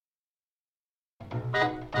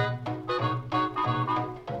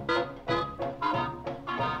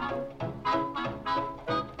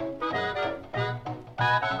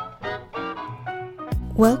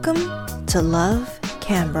Welcome to Love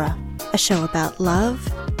Canberra, a show about love,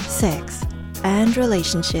 sex, and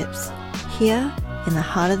relationships here in the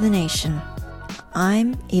heart of the nation.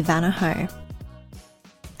 I'm Ivana Ho,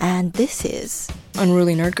 and this is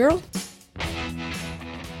Unruly Nerd Girl.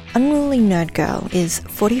 Unruly Nerd Girl is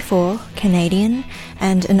 44, Canadian,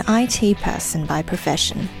 and an IT person by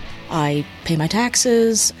profession. I pay my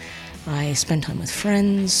taxes, I spend time with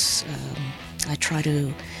friends, I try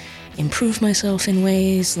to improve myself in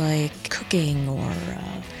ways like cooking or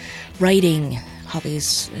writing,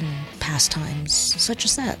 hobbies and pastimes such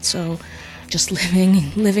as that. So just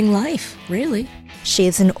living life, really. She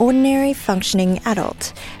is an ordinary functioning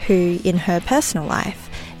adult who, in her personal life,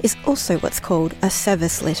 is also what's called a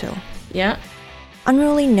service little. Yeah.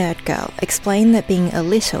 Unruly Nerd Girl explained that being a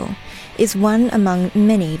little is one among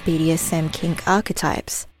many BDSM kink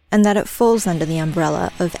archetypes, and that it falls under the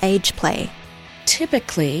umbrella of age play.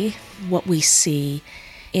 Typically, what we see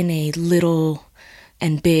in a little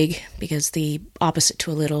and big, because the opposite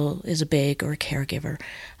to a little is a big or a caregiver,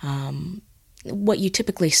 what you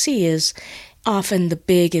typically see is often the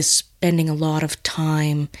big is spending a lot of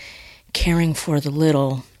time caring for the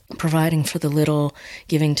little, providing for the little,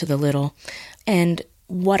 giving to the little. And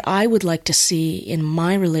what I would like to see in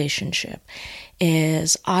my relationship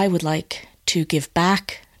is I would like to give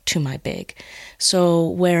back to my big. So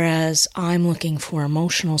whereas I'm looking for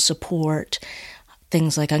emotional support,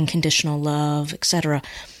 things like unconditional love, etc.,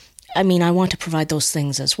 I mean, I want to provide those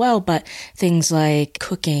things as well, but things like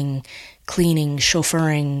cooking, cleaning,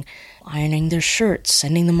 chauffeuring, ironing their shirts,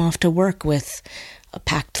 sending them off to work with a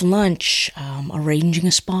packed lunch, arranging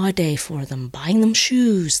a spa day for them, buying them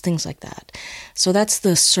shoes, things like that. So that's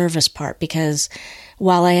the service part, because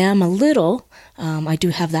while I am a little, I do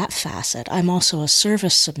have that facet. I'm also a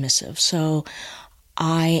service submissive, so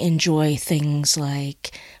I enjoy things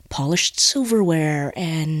like polished silverware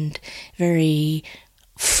and very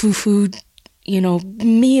foo-foo,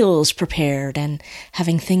 meals prepared and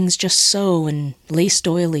having things just so, and lace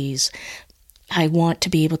doilies. I want to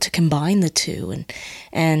be able to combine the two,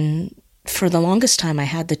 and for the longest time I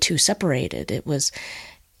had the two separated. It was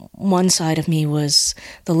one side of me was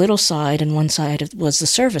the little side and one side was the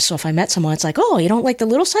service. So if I met someone, it's like, oh, you don't like the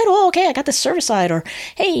little side? Oh, okay, I got the service side. Or,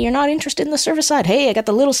 hey, you're not interested in the service side? Hey, I got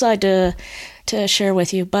the little side to share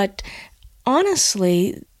with you. But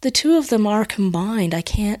honestly, the two of them are combined. I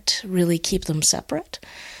can't really keep them separate.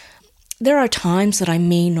 There are times that I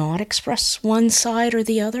may not express one side or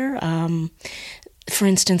the other. For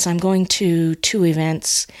instance, I'm going to 2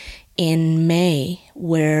 events in May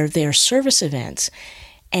where they're service events,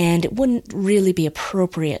 and it wouldn't really be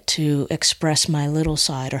appropriate to express my little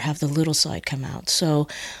side or have the little side come out. So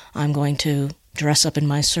I'm going to dress up in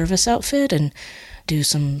my service outfit and do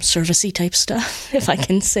some servicey type stuff, if I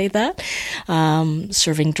can say that.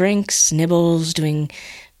 Serving drinks, nibbles, doing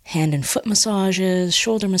hand and foot massages,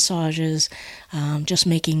 shoulder massages, just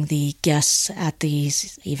making the guests at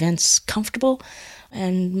these events comfortable.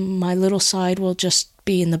 And my little side will just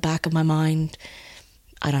be in the back of my mind.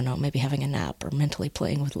 I don't know, maybe having a nap or mentally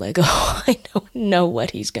playing with Lego. I don't know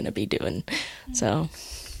what he's going to be doing. So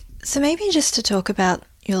maybe just to talk about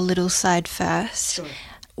your little side first. Sure.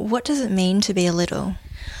 What does it mean to be a little?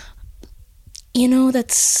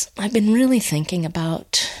 I've been really thinking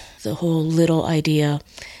about the whole little idea,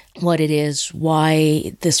 what it is,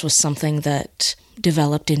 why this was something that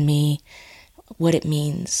developed in me, what it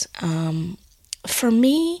means. For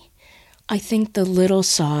me, I think the little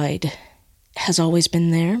side has always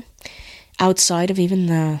been there, outside of even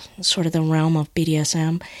the sort of the realm of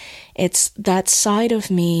BDSM. It's that side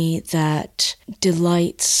of me that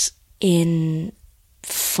delights in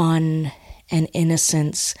fun and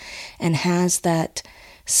innocence and has that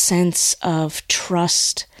sense of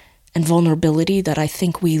trust and vulnerability that I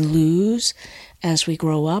think we lose as we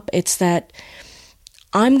grow up. It's that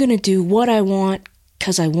I'm going to do what I want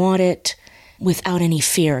because I want it without any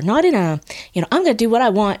fear. Not in a, I'm going to do what I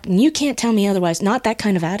want and you can't tell me otherwise. Not that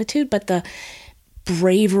kind of attitude, but the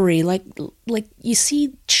bravery. Like you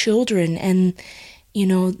see children and,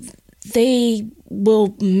 they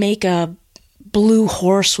will make a blue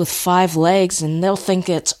horse with 5 legs and they'll think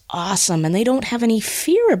it's awesome and they don't have any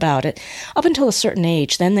fear about it up until a certain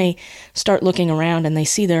age. Then they start looking around and they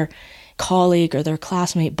see their colleague or their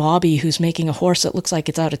classmate Bobby who's making a horse that looks like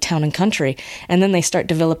it's out of town and country, and then they start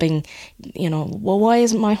developing, well, why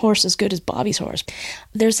isn't my horse as good as Bobby's horse?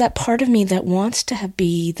 There's that part of me that wants to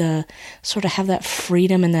be the sort of have that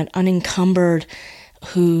freedom and that unencumbered,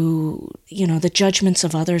 who the judgments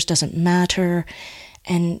of others doesn't matter,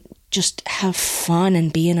 and just have fun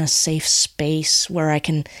and be in a safe space where I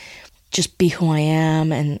can just be who I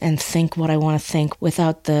am and think what I want to think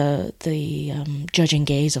without the judging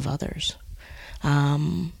gaze of others.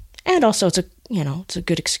 And also it's a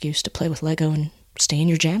good excuse to play with Lego and stay in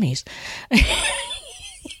your jammies.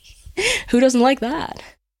 Who doesn't like that?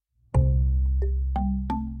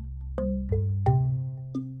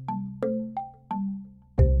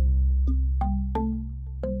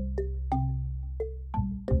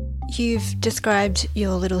 You've described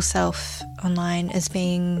your little self online as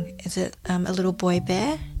being, is it a little boy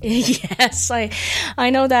bear? Yes, I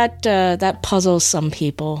know that that puzzles some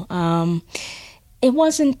people. It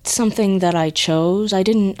wasn't something that I chose. I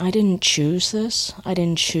didn't choose this. I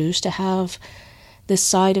didn't choose to have this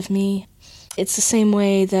side of me. It's the same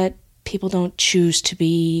way that people don't choose to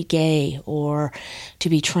be gay or to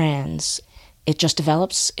be trans. It just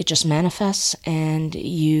develops, it just manifests, and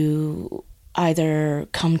you either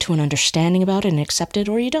come to an understanding about it and accept it,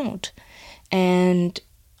 or you don't. And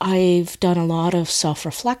I've done a lot of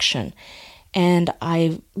self-reflection, and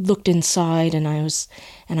I looked inside and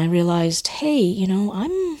I realized, hey,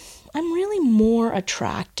 I'm really more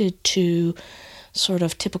attracted to sort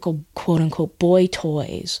of typical quote-unquote boy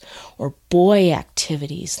toys or boy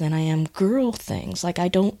activities than I am girl things. Like, I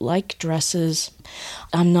don't like dresses.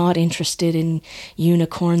 I'm not interested in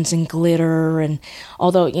unicorns and glitter. And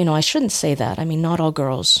although, I shouldn't say that. I mean, not all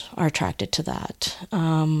girls are attracted to that.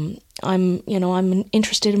 I'm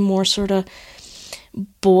interested in more sort of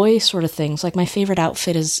boy sort of things. Like, my favorite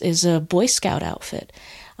outfit is a Boy Scout outfit.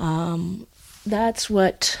 That's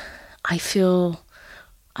what I feel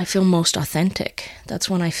most authentic. That's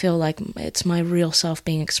when I feel like it's my real self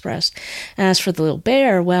being expressed. And as for the little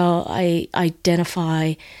bear, well, I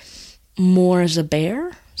identify more as a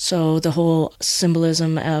bear. So the whole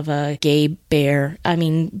symbolism of a gay bear, I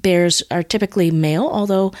mean, bears are typically male,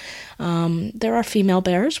 although there are female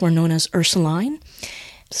bears. We're known as Ursuline.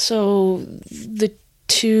 So the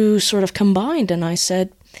two sort of combined, and I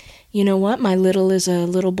said, you know what, my little is a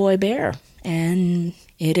little boy bear. And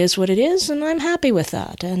it is what it is, and I'm happy with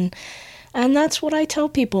that. And that's what I tell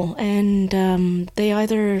people. And they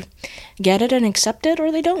either get it and accept it,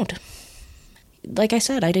 or they don't. Like I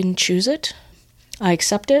said, I didn't choose it. I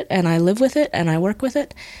accept it, and I live with it, and I work with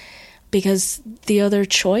it. Because the other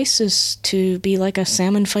choice is to be like a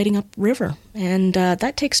salmon fighting up river. And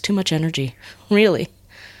that takes too much energy, really.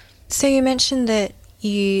 So you mentioned that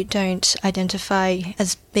you don't identify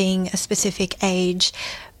as being a specific age,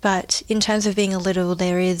 but in terms of being a little,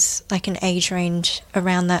 there is like an age range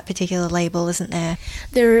around that particular label, isn't there?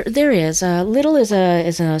 There is. Little is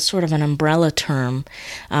a sort of an umbrella term.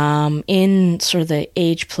 In sort of the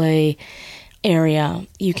age play area,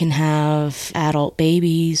 you can have adult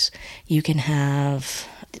babies, you can have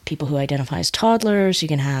people who identify as toddlers, you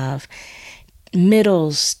can have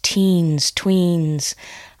middles, teens, tweens.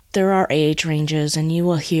 There are age ranges, and you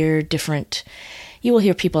will hear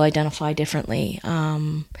people identify differently.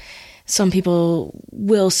 Some people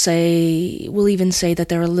will even say that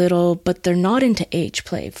they're a little, but they're not into age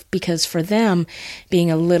play, because for them,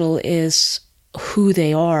 being a little is who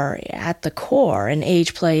they are at the core, and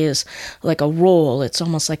age play is like a role. It's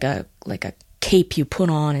almost like a cape you put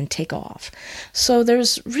on and take off. So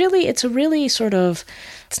it's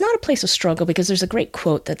not a place of struggle, because there's a great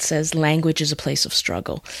quote that says language is a place of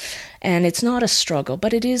struggle. And it's not a struggle,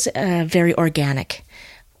 but it is very organic.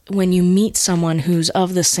 When you meet someone who's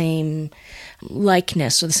of the same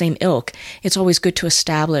likeness or the same ilk, it's always good to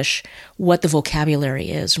establish what the vocabulary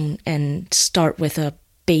is and start with a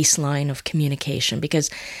baseline of communication, because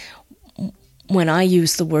when I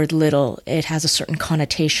use the word little, it has a certain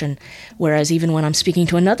connotation, whereas even when I'm speaking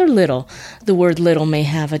to another little, the word little may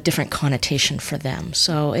have a different connotation for them.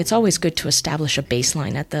 So it's always good to establish a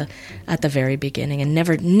baseline at the very beginning, and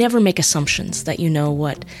never make assumptions that you know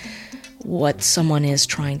what someone is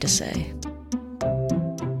trying to say.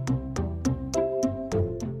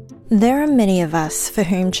 There are many of us for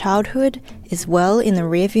whom childhood is well in the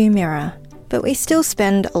rearview mirror, but we still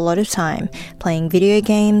spend a lot of time playing video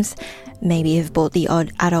games, maybe have bought the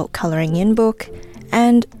odd adult colouring in book,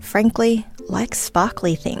 and, frankly, like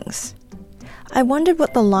sparkly things. I wondered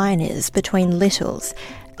what the line is between littles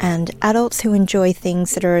and adults who enjoy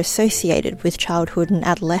things that are associated with childhood and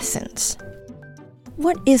adolescence.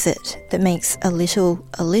 What is it that makes a little,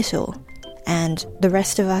 and the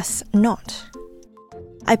rest of us not?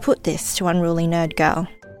 I put this to Unruly Nerd Girl.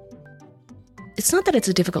 It's not that it's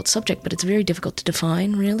a difficult subject, but it's very difficult to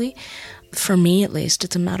define, really. For me, at least,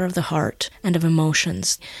 it's a matter of the heart and of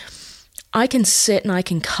emotions. I can sit and I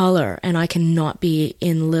can color and I can not be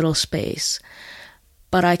in little space.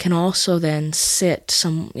 But I can also then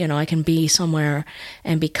I can be somewhere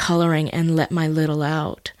and be coloring and let my little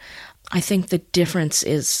out. I think the difference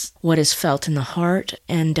is what is felt in the heart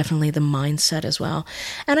and definitely the mindset as well.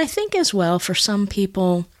 And I think as well for some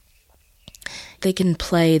people, they can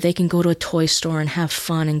go to a toy store and have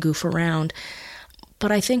fun and goof around.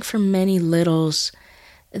 But I think for many littles,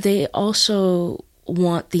 they also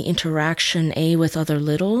want the interaction, A, with other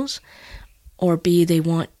littles, or B, they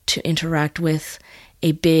want to interact with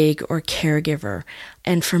a big or caregiver.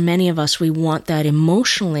 And for many of us, we want that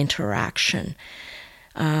emotional interaction.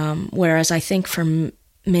 Whereas I think for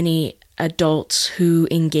many adults who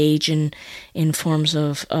engage in forms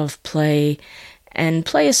of play, and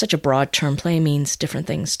play is such a broad term. Play means different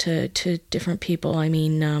things to different people. I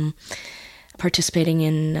mean, participating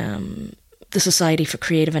in the Society for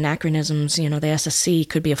Creative Anachronisms, the SSC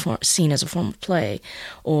could be seen as a form of play,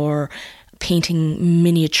 or painting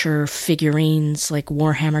miniature figurines like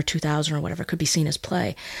Warhammer 2000 or whatever could be seen as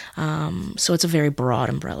play. So it's a very broad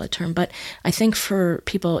umbrella term. But I think for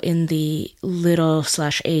people in the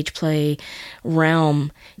little/age play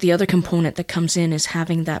realm, the other component that comes in is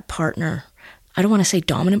having that partner. I don't want to say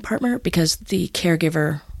dominant partner, because the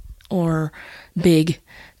caregiver or big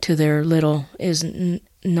to their little is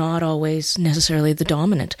not always necessarily the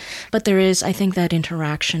dominant. But there is, I think, that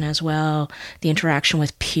interaction as well, the interaction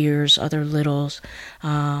with peers, other littles.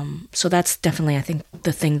 So that's definitely, I think,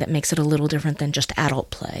 the thing that makes it a little different than just adult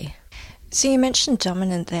play. So you mentioned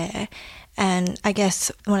dominant there, and I guess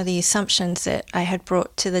one of the assumptions that I had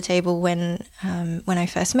brought to the table when I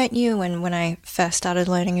first met you and when I first started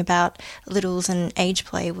learning about littles and age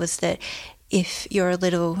play was that if you're a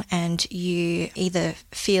little and you either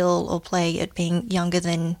feel or play at being younger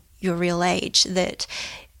than your real age, that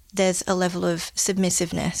there's a level of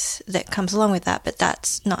submissiveness that comes along with that, but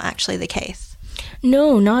that's not actually the case.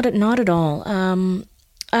 No, not at all.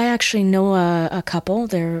 I actually know a couple,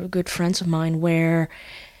 they're good friends of mine, where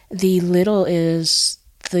the little is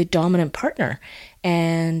the dominant partner,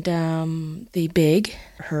 and the big,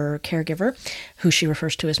 her caregiver, who she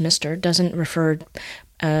refers to as Mr., doesn't refer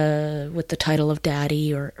with the title of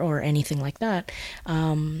daddy or anything like that,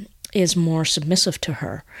 is more submissive to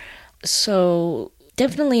her. So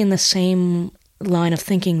definitely in the same line of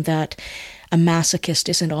thinking that a masochist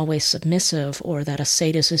isn't always submissive, or that a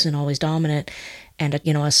sadist isn't always dominant, and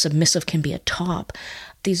a submissive can be a top.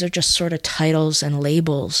 These are just sort of titles and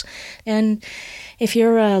labels. And if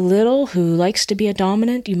you're a little who likes to be a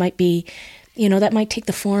dominant, you might be, that might take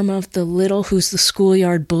the form of the little who's the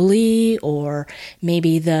schoolyard bully, or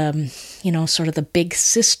maybe the, sort of the big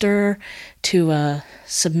sister to a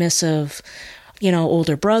submissive,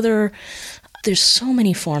 older brother. There's so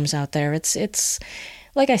many forms out there. It's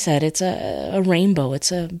like I said, it's a rainbow.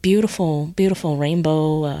 It's a beautiful, beautiful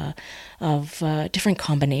rainbow of different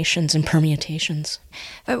combinations and permutations.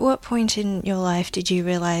 At what point in your life did you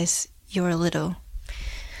realize you were a little?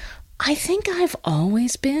 I think I've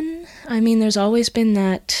always been. I mean, there's always been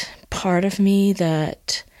that part of me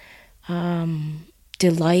that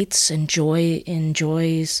delights and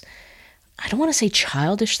enjoys, I don't want to say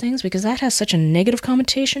childish things, because that has such a negative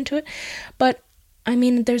connotation to it, but I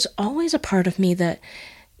mean, there's always a part of me that,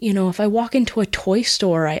 if I walk into a toy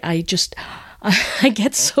store, I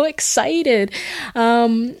get so excited.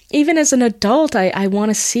 Even as an adult, I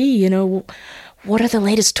want to see, what are the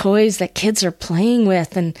latest toys that kids are playing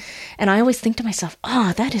with? And I always think to myself,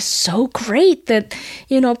 that is so great that,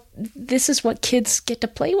 this is what kids get to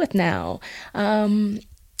play with now. And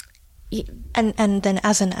then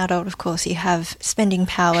as an adult, of course, you have spending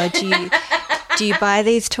power. Do you buy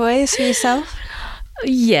these toys for yourself?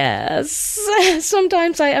 Yes.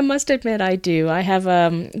 Sometimes I must admit I do. I have,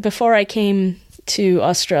 before I came to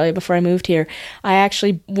Australia, before I moved here, I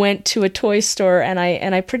actually went to a toy store and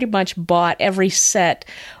I pretty much bought every set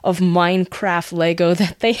of Minecraft Lego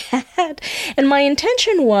that they had. And my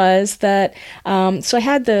intention was that, so I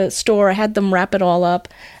had the store, I had them wrap it all up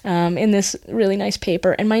in this really nice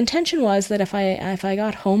paper. And my intention was that if I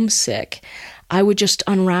got homesick, I would just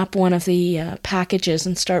unwrap one of the packages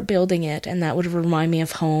and start building it, and that would remind me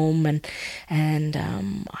of home, and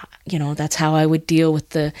that's how I would deal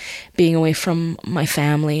with the being away from my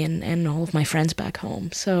family and all of my friends back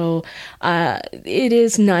home. So it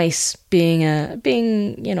is nice being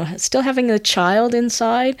still having a child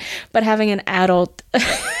inside, but having an adult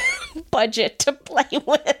budget to play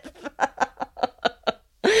with.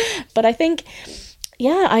 But I think,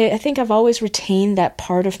 I think I've always retained that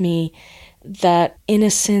part of me, that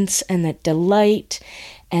innocence and that delight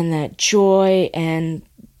and that joy and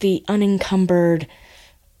the unencumbered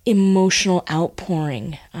emotional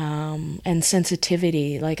outpouring and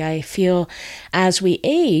sensitivity. Like, I feel as we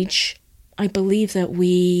age, I believe that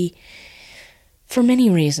we, for many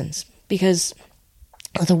reasons, because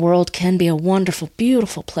the world can be a wonderful,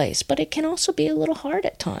 beautiful place, but it can also be a little hard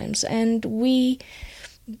at times. And we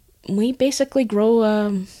basically grow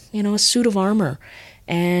a suit of armor.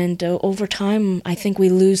 And over time, I think we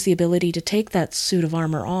lose the ability to take that suit of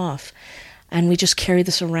armor off. And we just carry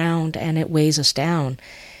this around and it weighs us down.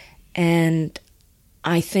 And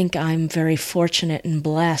I think I'm very fortunate and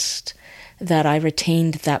blessed that I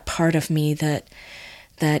retained that part of me that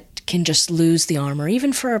can just lose the armor,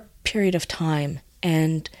 even for a period of time,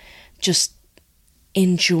 and just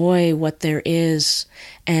enjoy what there is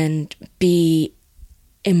and be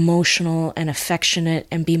emotional and affectionate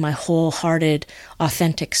and be my wholehearted,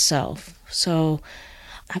 authentic self. So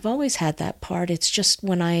I've always had that part. It's just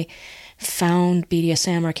when I found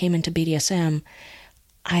BDSM or came into BDSM,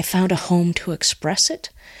 I found a home to express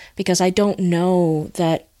it, because I don't know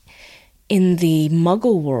that in the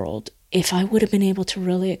Muggle world, if I would have been able to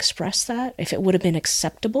really express that, if it would have been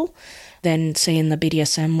acceptable, than, say, in the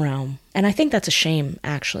BDSM realm. And I think that's a shame,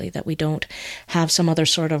 actually, that we don't have some other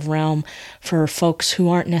sort of realm for folks who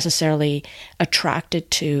aren't necessarily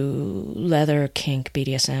attracted to leather, kink,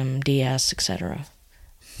 BDSM, DS, etc.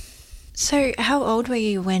 So how old were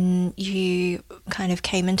you when you kind of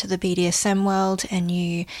came into the BDSM world and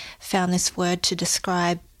you found this word to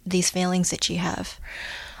describe these feelings that you have?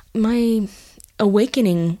 My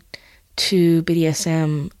awakening to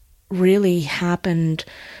BDSM really happened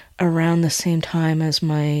around the same time as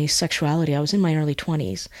my sexuality. I was in my early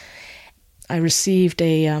 20s. I received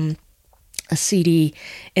a CD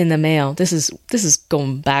in the mail. This is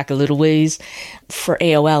going back a little ways, for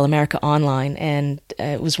AOL, America Online, and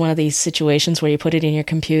it was one of these situations where you put it in your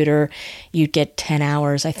computer, you'd get 10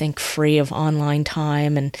 hours, I think, free of online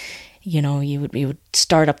time, and you would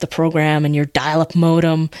start up the program, and your dial-up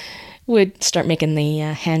modem would start making the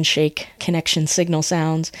handshake connection signal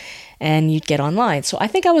sounds, and you'd get online. So I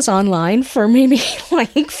think I was online for maybe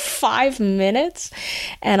like 5 minutes,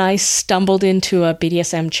 and I stumbled into a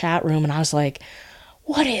BDSM chat room, and I was like,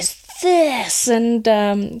 what is this?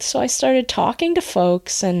 And so I started talking to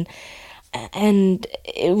folks, and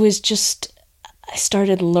it was just, I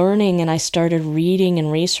started learning, and I started reading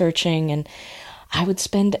and researching, and I would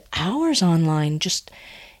spend hours online just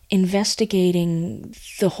investigating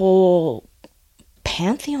the whole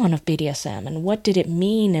pantheon of BDSM and what did it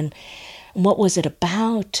mean and what was it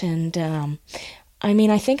about. And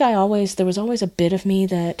I think there was always a bit of me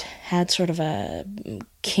that had sort of a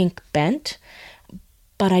kink bent,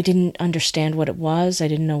 but I didn't understand what it was. I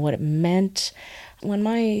didn't know what it meant. When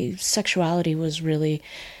my sexuality was really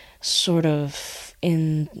sort of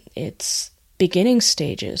in its beginning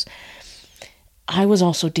stages, I was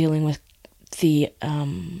also dealing with the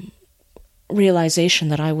realization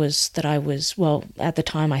that I was, well, at the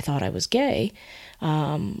time I thought I was gay,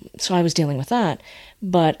 so I was dealing with that.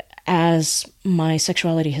 But as my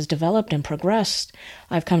sexuality has developed and progressed,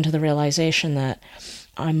 I've come to the realization that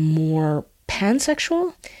I'm more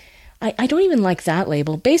pansexual. I don't even like that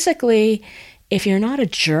label. Basically, if you're not a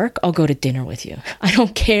jerk, I'll go to dinner with you. I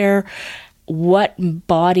don't care what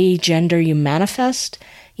body, gender you manifest.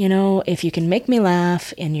 If you can make me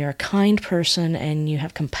laugh and you're a kind person and you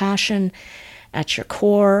have compassion at your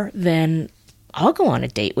core, then I'll go on a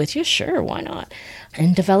date with you. Sure, why not?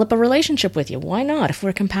 And develop a relationship with you. Why not? If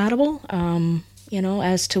we're compatible,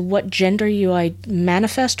 as to what gender I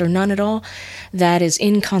manifest or none at all, that is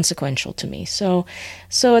inconsequential to me. So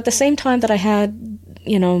at the same time that I had,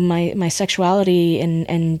 my sexuality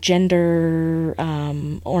and gender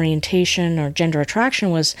orientation or gender attraction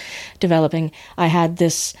was developing, I had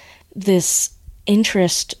this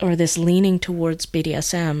interest or this leaning towards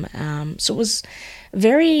BDSM. So it was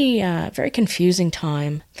very, very confusing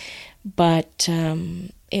time, but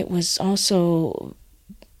it was also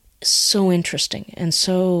so interesting and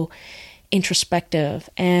so introspective,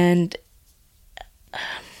 and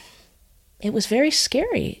it was very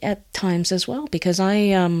scary at times as well, because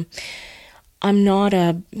I'm not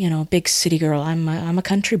a big city girl. I'm a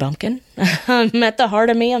country bumpkin. I'm at the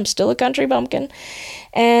heart of me, I'm still a country bumpkin,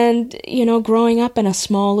 and growing up in a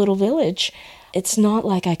small little village, it's not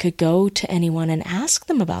like I could go to anyone and ask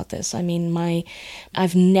them about this. I mean,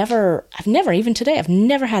 I've never, even today, I've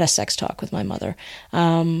never had a sex talk with my mother.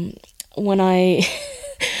 When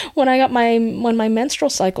my menstrual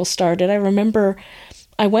cycle started, I remember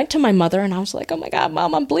I went to my mother and I was like, oh my God,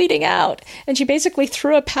 Mom, I'm bleeding out. And she basically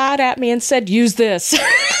threw a pad at me and said, use this.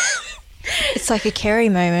 It's like a Carrie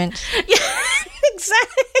moment. Yeah,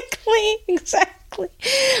 exactly.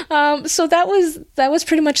 Exactly. So that was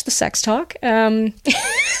pretty much the sex talk.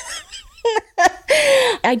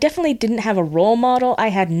 I definitely didn't have a role model. I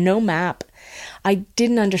had no map. I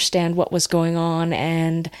didn't understand what was going on,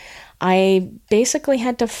 and I basically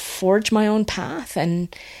had to forge my own path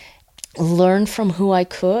and learn from who I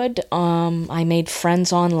could. I made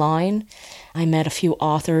friends online. I met a few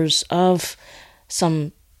authors of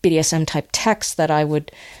some BDSM type texts that I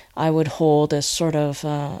would hold as sort of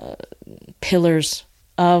pillars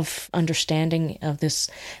of understanding of this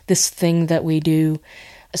thing that we do.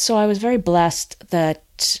 So I was very blessed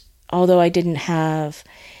that although I didn't have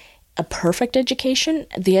a perfect education,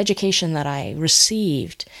 the education that I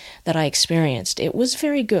received, that I experienced, it was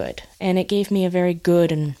very good, and it gave me a very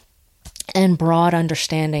good and broad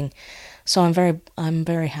understanding. So I'm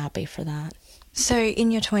very happy for that. So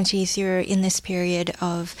in your 20s, you're in this period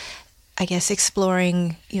of, I guess,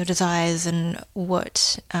 exploring your desires and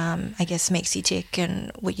what, I guess, makes you tick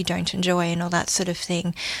and what you don't enjoy and all that sort of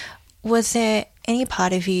thing. Was there any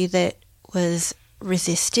part of you that was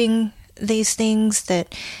resisting these things,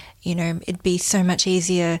 that, you know, it'd be so much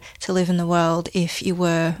easier to live in the world if you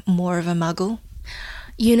were more of a muggle?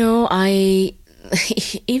 You know,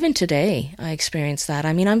 even today, I experience that.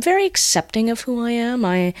 I mean, I'm very accepting of who I am.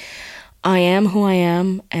 I am who I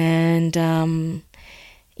am, and,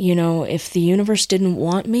 you know, if the universe didn't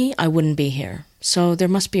want me, I wouldn't be here. So there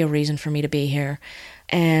must be a reason for me to be here.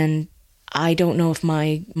 And I don't know if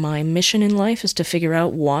my mission in life is to figure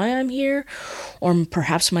out why I'm here, or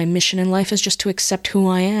perhaps my mission in life is just to accept who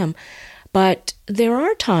I am. But there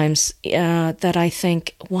are times that I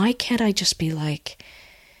think, why can't I just be like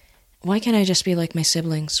my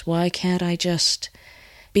siblings? Why can't I just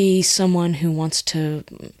be someone who wants to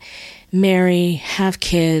marry, have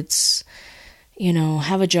kids, you know,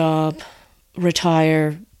 have a job,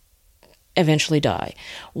 retire, eventually die?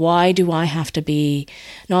 Why do I have to be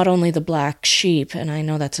not only the black sheep, and I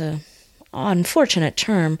know that's a unfortunate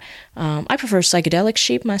term, I prefer psychedelic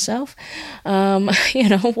sheep myself. You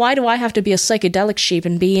know, why do I have to be a psychedelic sheep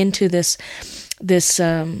and be into this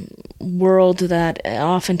world that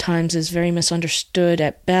oftentimes is very misunderstood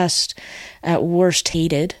at best, at worst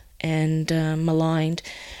hated and maligned?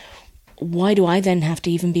 Why do I then have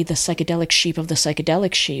to even be the psychedelic sheep of the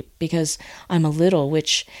psychedelic sheep? Because I'm a little,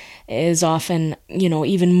 which is often, you know,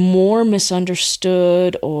 even more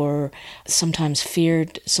misunderstood or sometimes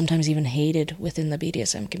feared, sometimes even hated within the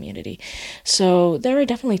BDSM community. So there are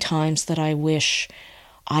definitely times that I wish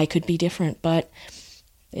I could be different, but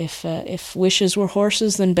if wishes were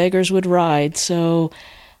horses, then beggars would ride. So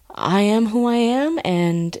I am who I am,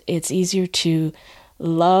 and it's easier to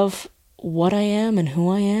love what I am and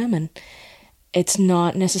who I am, and it's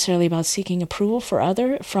not necessarily about seeking approval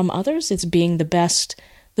from others. It's being the best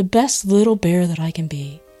little bear that I can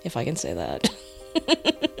be, if I can say that.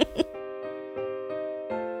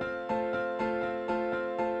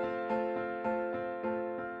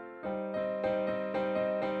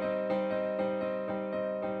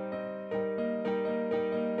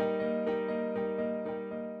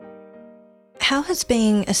 How has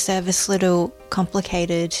being a service little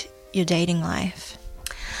complicated your dating life?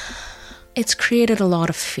 It's created a lot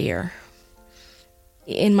of fear.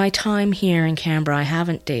 In my time here in Canberra, I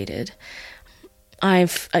haven't dated.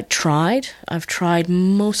 I've tried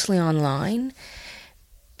mostly online,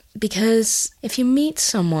 because if you meet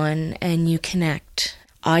someone and you connect,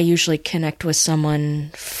 I usually connect with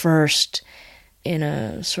someone first in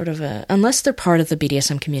a sort of unless they're part of the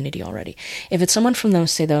BDSM community already. If it's someone from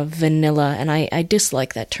say the vanilla, and I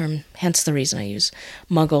dislike that term, hence the reason I use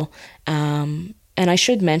muggle. And I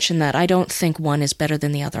should mention that I don't think one is better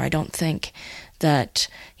than the other. I don't think that,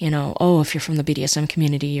 you know, if you're from the BDSM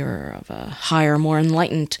community, you're of a higher, more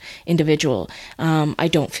enlightened individual. I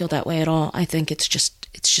don't feel that way at all. I think it's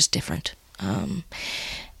just different.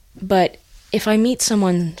 But if I meet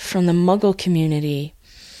someone from the muggle community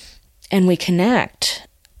and we connect,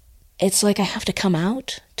 it's like I have to come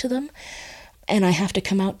out to them, and I have to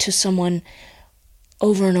come out to someone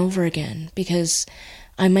over and over again, because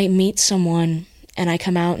I might meet someone and I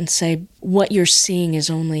come out and say, what you're seeing is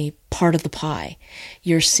only part of the pie.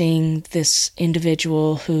 You're seeing this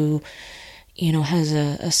individual who, you know, has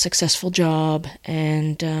a successful job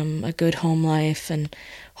and a good home life, and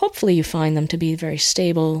hopefully you find them to be very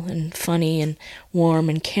stable and funny and warm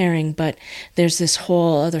and caring, but there's this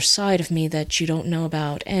whole other side of me that you don't know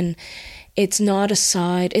about. And it's not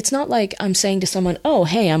like I'm saying to someone, oh,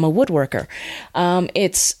 hey, I'm a woodworker.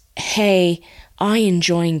 It's, hey, I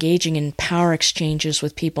enjoy engaging in power exchanges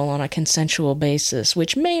with people on a consensual basis,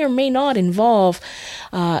 which may or may not involve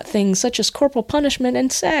things such as corporal punishment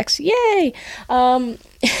and sex. Yay!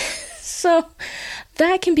 So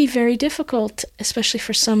that can be very difficult, especially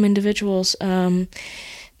for some individuals.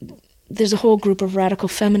 There's a whole group of radical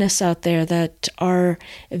feminists out there that are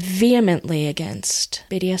vehemently against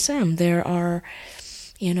BDSM. There are,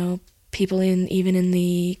 people even in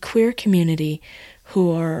the queer community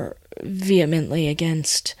who are vehemently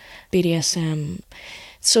against BDSM.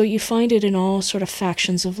 So you find it in all sort of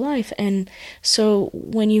factions of life. And so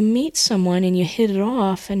when you meet someone and you hit it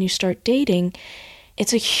off and you start dating,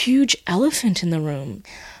 it's a huge elephant in the room.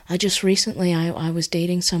 Just recently, I was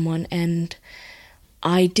dating someone, and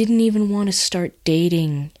I didn't even want to start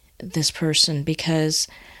dating this person because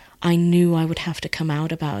I knew I would have to come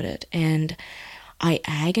out about it. And I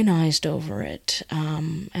agonized over it.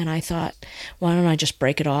 And I thought, why don't I just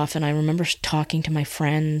break it off? And I remember talking to my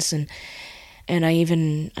friends, and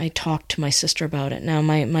I talked to my sister about it. Now,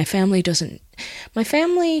 my family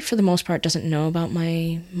for the most part doesn't know about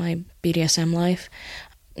my BDSM life.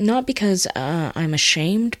 Not because I'm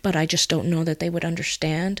ashamed, but I just don't know that they would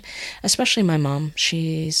understand. Especially my mom.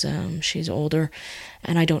 She's older,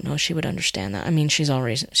 and I don't know if she would understand that. I mean, she's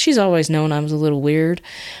always known I was a little weird,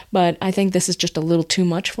 but I think this is just a little too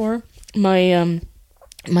much for her.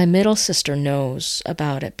 My middle sister knows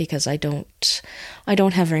about it because I don't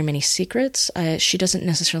have very many secrets. She doesn't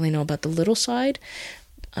necessarily know about the little side.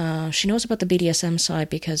 She knows about the BDSM side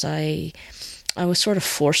because I was sort of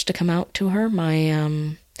forced to come out to her.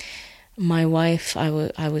 My wife, I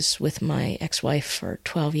was with my ex-wife for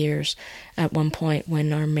 12 years. At one point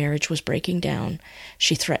when our marriage was breaking down,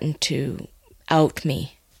 she threatened to out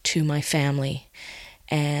me to my family.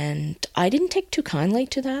 And I didn't take too kindly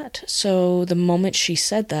to that. So the moment she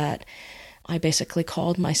said that, I basically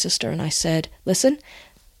called my sister and I said, listen,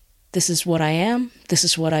 this is what I am, this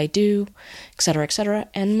is what I do, etc., etc.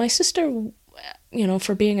 And my sister,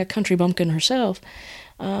 for being a country bumpkin herself,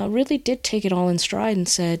 really did take it all in stride and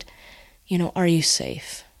said, are you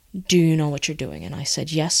safe? Do you know what you're doing? And I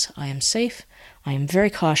said, yes, I am safe. I am very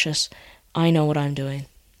cautious. I know what I'm doing.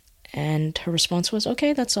 And her response was,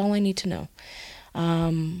 okay, that's all I need to know.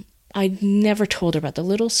 I never told her about the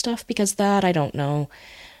little stuff because that I don't know.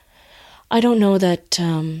 I don't know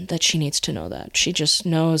that she needs to know that. She just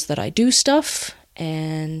knows that I do stuff,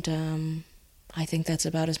 and I think that's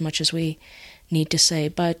about as much as we need to say.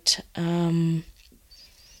 But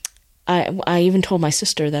I even told my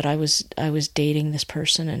sister that I was dating this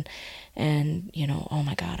person, and oh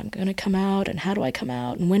my God, I'm going to come out, and how do I come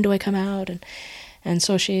out, and when do I come out, and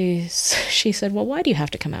so she said, well, why do you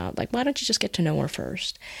have to come out? Like, why don't you just get to know her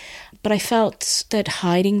first? But I felt that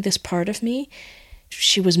hiding this part of me,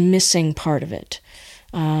 she was missing part of it.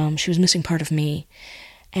 She was missing part of me.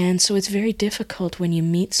 And so it's very difficult when you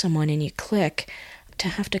meet someone and you click to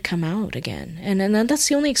have to come out again. And that's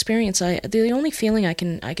the only experience, the only feeling I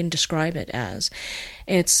can describe it as.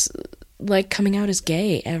 It's like coming out as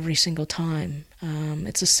gay every single time.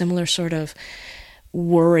 It's a similar sort of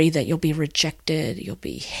worry that you'll be rejected, you'll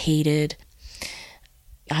be hated.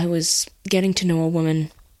 I was getting to know a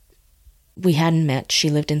woman. We hadn't met. She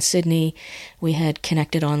lived in Sydney. We had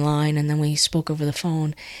connected online, and then we spoke over the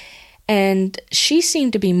phone. And she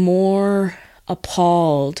seemed to be more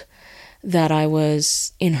appalled that I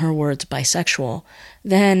was, in her words, bisexual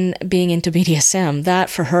than being into BDSM. That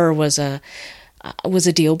for her was a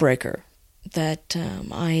deal breaker. That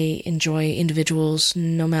I enjoy individuals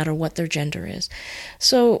no matter what their gender is.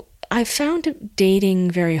 So I found dating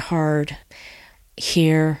very hard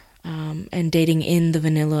here, and dating in the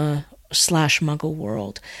vanilla / muggle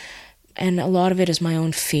world. And a lot of it is my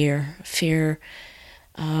own fear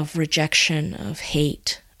of rejection, of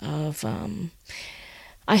hate, of...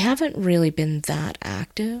 I haven't really been that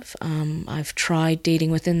active. I've tried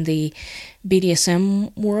dating within the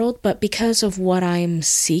BDSM world, but because of what I'm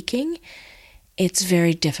seeking, it's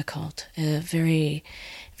very difficult, very,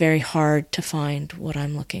 very hard to find what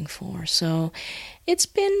I'm looking for. So it's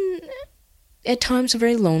been, at times, a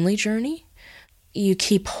very lonely journey. You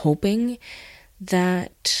keep hoping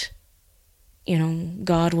that,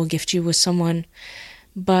 God will gift you with someone,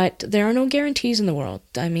 but there are no guarantees in the world.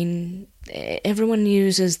 I mean, everyone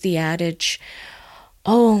uses the adage,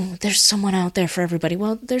 oh, there's someone out there for everybody.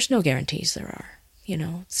 Well, there's no guarantees there are.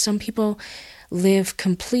 Some people live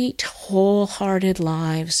complete, wholehearted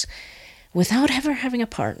lives without ever having a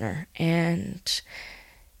partner. And,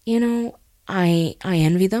 I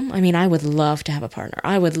envy them. I mean, I would love to have a partner.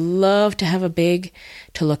 I would love to have a big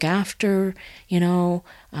to look after,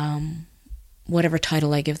 whatever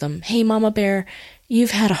title I give them. Hey, Mama Bear,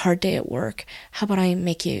 you've had a hard day at work. How about I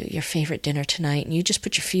make you your favorite dinner tonight? And you just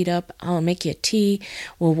put your feet up. I'll make you a tea.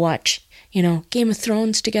 We'll watch, Game of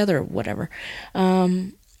Thrones together or whatever.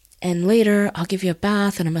 And later, I'll give you a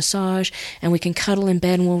bath and a massage, and we can cuddle in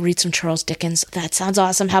bed and we'll read some Charles Dickens. That sounds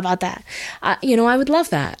awesome. How about that? I would love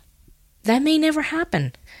that. That may never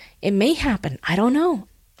happen. It may happen. I don't know.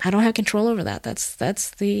 I don't have control over that. That's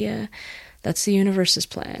the universe's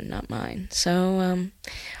plan, not mine. So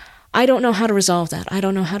I don't know how to resolve that. I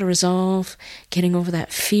don't know how to resolve getting over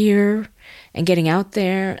that fear and getting out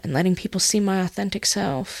there and letting people see my authentic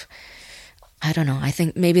self. I don't know. I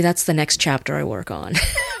think maybe that's the next chapter I work on.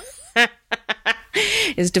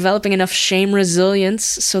 Is developing enough shame resilience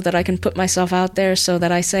so that I can put myself out there, so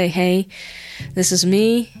that I say, hey, this is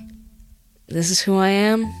me. This is who I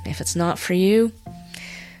am. If it's not for you,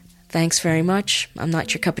 thanks very much. I'm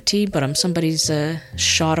not your cup of tea, but I'm somebody's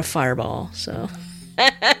shot of Fireball. So.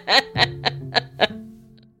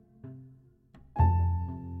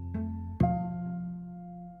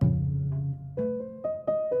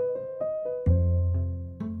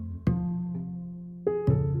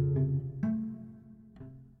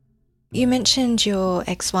 You mentioned your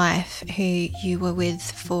ex-wife, who you were with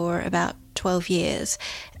for about 12 years,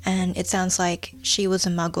 and it sounds like she was a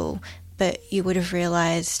muggle, but you would have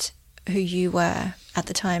realised who you were at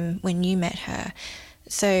the time when you met her.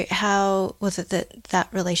 So how was it that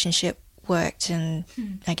relationship worked and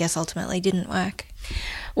I guess ultimately didn't work?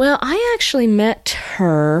 Well, I actually met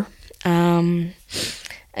her.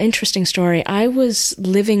 Interesting story. I was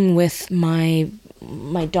living with my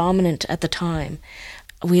dominant at the time.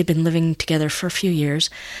 We had been living together for a few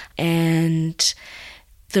years, and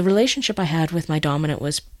the relationship I had with my dominant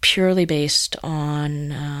was purely based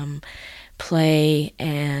on play,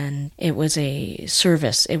 and it was a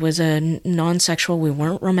service. It was a non-sexual. We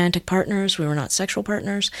weren't romantic partners. We were not sexual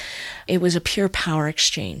partners. It was a pure power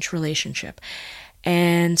exchange relationship.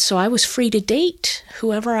 And so I was free to date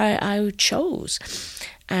whoever I chose.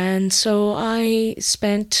 And so I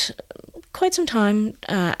spent quite some time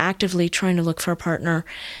actively trying to look for a partner.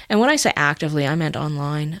 And when I say actively, I meant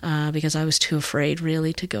online, because I was too afraid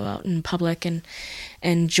really to go out in public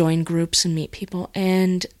and join groups and meet people.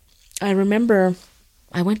 And I remember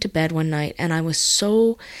I went to bed one night and I was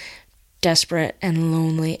so desperate and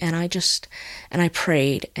lonely, and I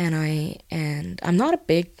prayed, and I'm not a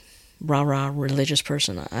big rah-rah religious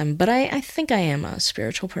person, but I think I am a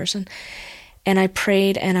spiritual person. And I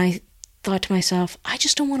prayed and I thought to myself, I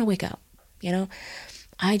just don't want to wake up.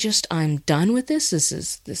 I'm done with this. This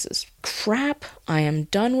is crap. I am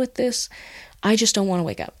done with this. I just don't want to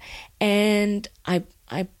wake up. And I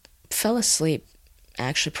fell asleep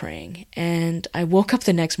actually praying. And I woke up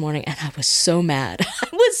the next morning and I was so mad. I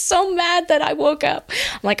was so mad that I woke up.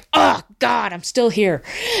 I'm like, oh God, I'm still here.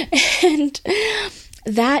 And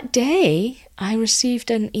that day I received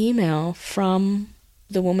an email from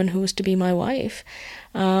the woman who was to be my wife.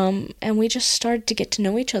 And we just started to get to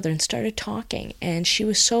know each other and started talking. And she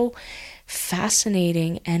was so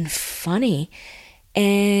fascinating and funny.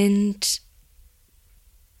 And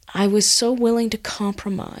I was so willing to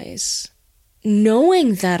compromise,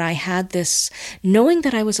 knowing that I had this, knowing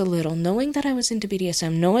that I was a little, knowing that I was into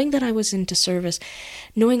BDSM, knowing that I was into service,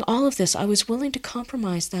 knowing all of this. I was willing to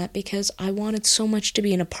compromise that because I wanted so much to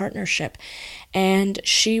be in a partnership. And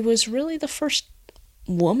she was really the first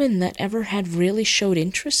woman that ever had really showed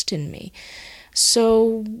interest in me.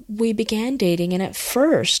 So we began dating, and at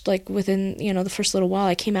first, like within, the first little while,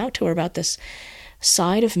 I came out to her about this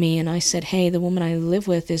side of me, and I said, hey, the woman I live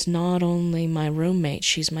with is not only my roommate,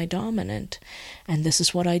 she's my dominant, and this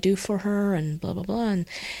is what I do for her, and blah, blah, blah.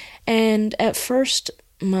 And at first,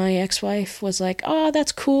 my ex-wife was like, oh,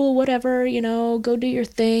 that's cool, whatever, go do your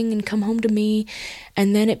thing and come home to me.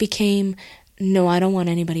 And then it became, no, I don't want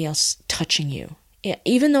anybody else touching you. Yeah,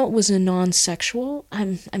 even though it was a non-sexual,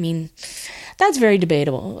 I mean, that's very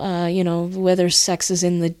debatable. Whether sex is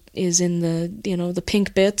in the the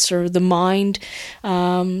pink bits or the mind.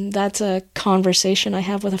 That's a conversation I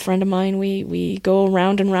have with a friend of mine. We go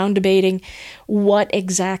round and round debating what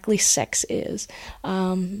exactly sex is.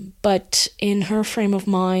 But in her frame of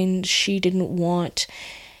mind, she didn't want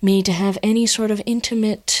me to have any sort of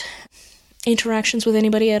intimate interactions with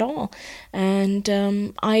anybody at all, and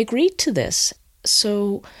I agreed to this.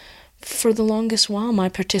 So for the longest while, my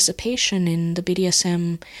participation in the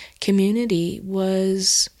BDSM community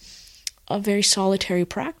was a very solitary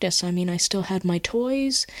practice. I mean, I still had my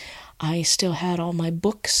toys, I still had all my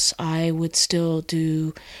books, I would still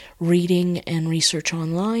do reading and research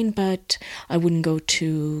online, but I wouldn't go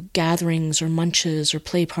to gatherings or munches or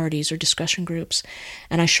play parties or discussion groups.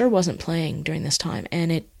 And I sure wasn't playing during this time,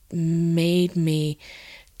 and it made me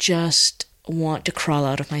just want to crawl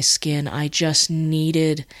out of my skin. I just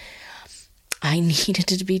needed, I needed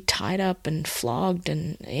to be tied up and flogged,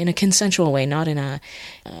 and in a consensual way, not in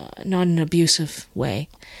an abusive way.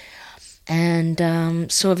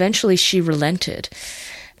 And so eventually she relented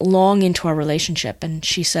long into our relationship, and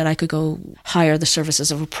she said I could go hire the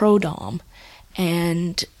services of a pro dom.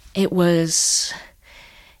 And it was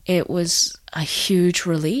a huge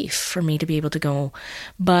relief for me to be able to go.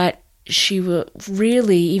 But she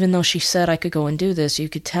really, even though she said I could go and do this, you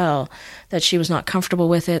could tell that she was not comfortable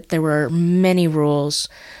with it. There were many rules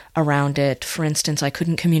around it. For instance, I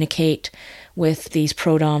couldn't communicate with these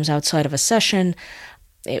pro doms outside of a session.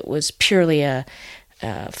 It was purely a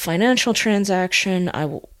financial transaction.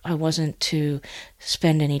 I wasn't to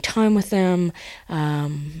spend any time with them.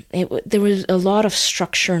 There was a lot of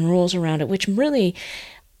structure and rules around it, which really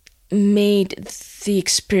made the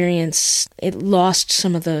experience, it lost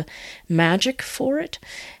some of the magic for it.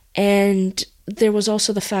 And there was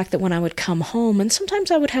also the fact that when I would come home, and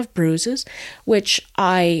sometimes I would have bruises, which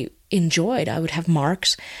I enjoyed, I would have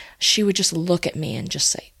marks, she would just look at me and just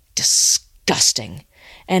say, disgusting.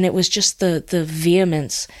 And it was just the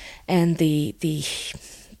vehemence and the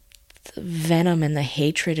venom and the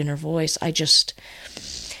hatred in her voice. I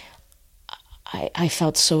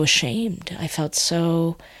felt so ashamed. I felt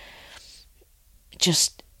so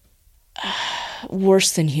just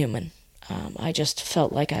worse than human. I just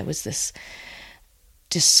felt like I was this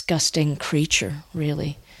disgusting creature,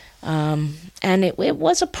 really. And it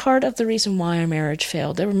was a part of the reason why our marriage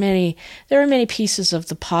failed. There were many pieces of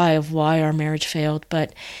the pie of why our marriage failed,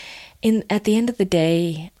 but at the end of the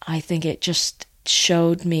day, I think it just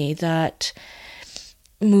showed me that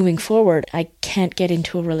moving forward, I can't get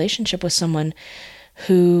into a relationship with someone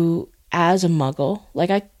who, as a muggle,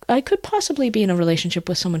 like I could possibly be in a relationship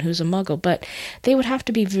with someone who's a muggle, but they would have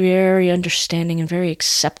to be very understanding and very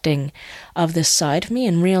accepting of this side of me,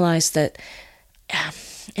 and realize that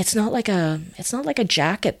it's not like a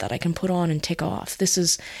jacket that I can put on and take off. This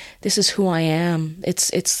is who I am.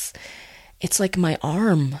 It's like my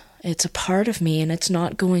arm. It's a part of me, and it's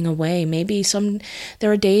not going away. Maybe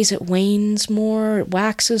there are days it wanes more, it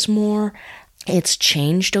waxes more. It's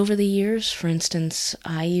changed over the years. For instance,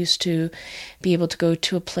 I used to be able to go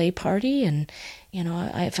to a play party, and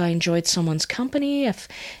if I enjoyed someone's company, if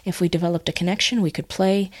we developed a connection, we could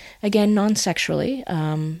play, again, non-sexually.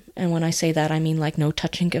 And when I say that, I mean like no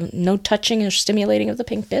touching or stimulating of the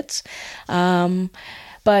pink bits.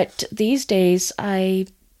 But these days, I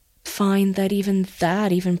find that even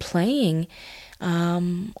playing,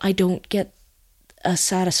 I don't get a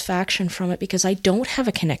satisfaction from it because I don't have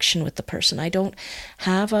a connection with the person. I don't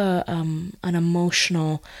have an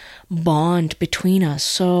emotional bond between us.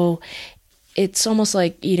 So it's almost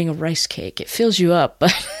like eating a rice cake. It fills you up,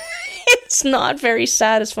 but it's not very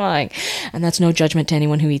satisfying. And that's no judgment to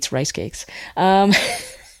anyone who eats rice cakes. But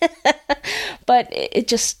it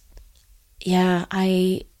just, yeah,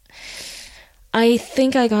 I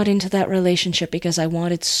think I got into that relationship because I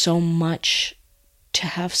wanted so much to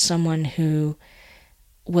have someone who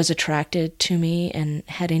was attracted to me and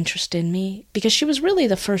had interest in me, because she was really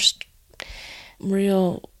the first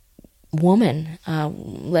real woman,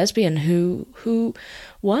 lesbian, who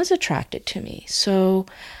was attracted to me. So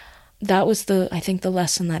that was I think the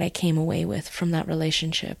lesson that I came away with from that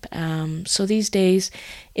relationship. So these days,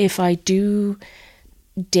 if I do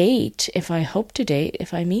date, if I hope to date,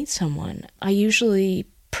 if I meet someone, I usually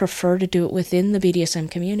prefer to do it within the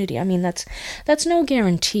BDSM community. I mean, that's no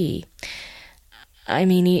guarantee. I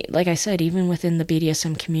mean, like I said, even within the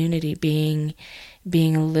BDSM community, being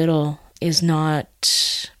a little is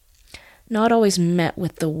not always met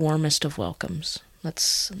with the warmest of welcomes.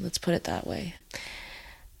 Let's put it that way.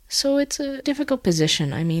 So it's a difficult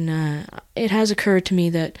position. I mean, it has occurred to me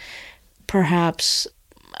that perhaps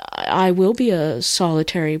I will be a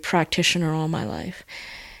solitary practitioner all my life.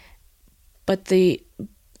 But the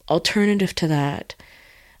alternative to that,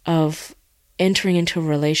 of entering into a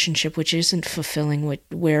relationship which isn't fulfilling,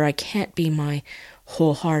 where I can't be my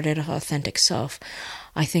wholehearted, authentic self,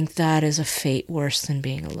 I think that is a fate worse than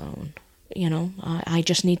being alone. I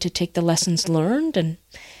just need to take the lessons learned and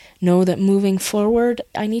know that moving forward,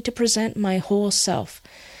 I need to present my whole self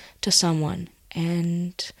to someone.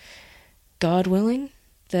 And God willing,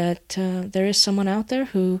 that there is someone out there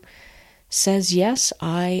who says, yes,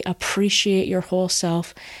 I appreciate your whole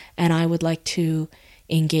self, and I would like to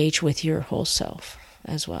engage with your whole self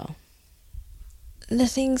as well. The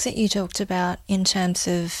things that you talked about in terms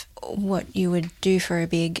of what you would do for a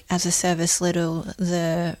big as a service little,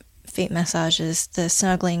 the feet massages, the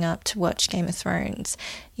snuggling up to watch Game of Thrones,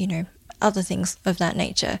 other things of that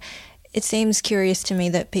nature. It seems curious to me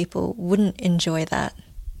that people wouldn't enjoy that.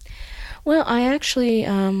 Well, I actually,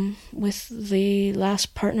 with the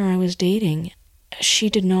last partner I was dating, she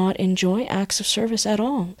did not enjoy acts of service at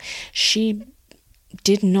all. She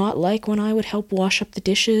did not like when I would help wash up the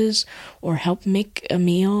dishes or help make a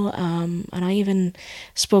meal. And I even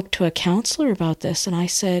spoke to a counselor about this, and I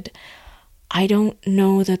said, I don't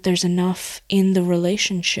know that there's enough in the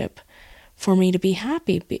relationship for me to be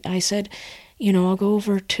happy. I said, I'll go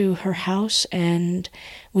over to her house and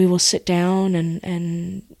we will sit down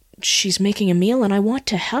and she's making a meal and I want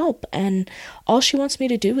to help. And all she wants me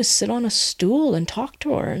to do is sit on a stool and talk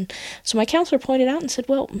to her. And so my counselor pointed out and said,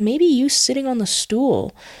 well, maybe you sitting on the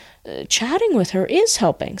stool, chatting with her is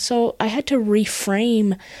helping. So I had to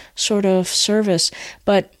reframe sort of service.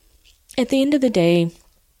 But at the end of the day,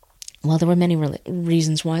 well, there were many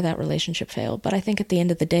reasons why that relationship failed. But I think at the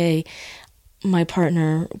end of the day, my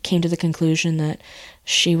partner came to the conclusion that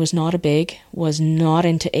she was not a big, was not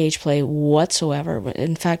into age play whatsoever,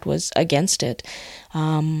 in fact was against it,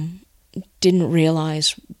 didn't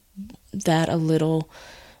realize that a little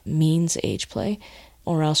means age play,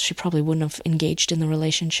 or else she probably wouldn't have engaged in the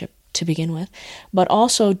relationship to begin with, but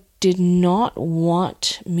also did not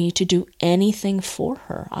want me to do anything for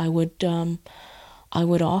her. I would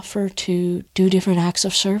offer to do different acts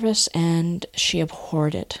of service, and she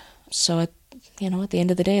abhorred it. So at the end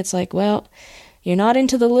of the day, it's like, well, you're not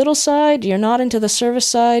into the little side, you're not into the service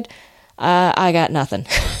side, I got nothing.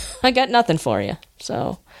 I got nothing for you.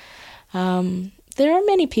 So there are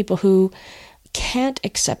many people who can't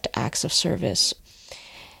accept acts of service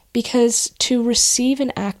because to receive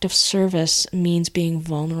an act of service means being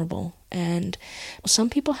vulnerable. And some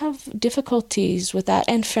people have difficulties with that,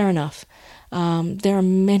 and fair enough. There are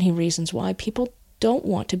many reasons why people don't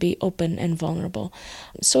want to be open and vulnerable.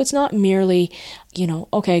 So it's not merely,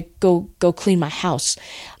 okay, go clean my house.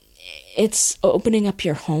 It's opening up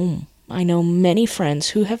your home. I know many friends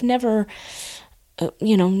who have never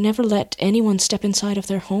let anyone step inside of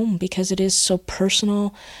their home because it is so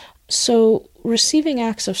personal. So receiving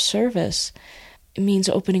acts of service means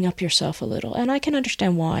opening up yourself a little. And I can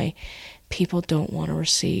understand why people don't want to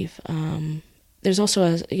receive. There's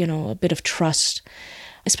also a bit of trust.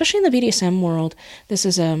 Especially in the BDSM world, this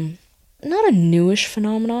is not a newish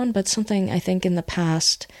phenomenon, but something I think in the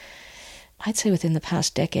past, I'd say within the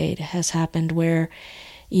past decade, has happened where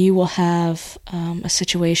you will have a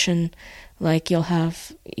situation like you'll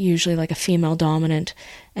have usually like a female dominant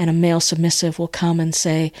and a male submissive will come and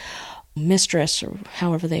say, mistress, or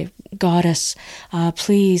however goddess,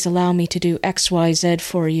 please allow me to do X, Y, Z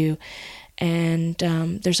for you. And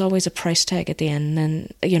there's always a price tag at the end.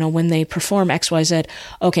 And then, when they perform X, Y, Z,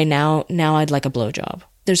 okay, now I'd like a blowjob.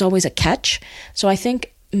 There's always a catch. So I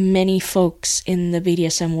think many folks in the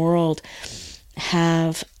BDSM world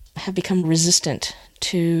have become resistant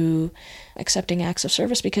to accepting acts of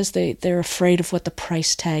service because they're afraid of what the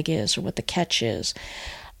price tag is or what the catch is.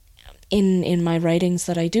 In my writings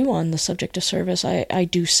that I do on the subject of service, I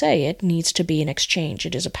do say it needs to be an exchange.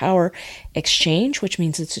 It is a power exchange, which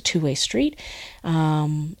means it's a two-way street.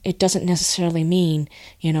 It doesn't necessarily mean,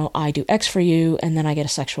 I do X for you and then I get a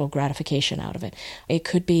sexual gratification out of it. It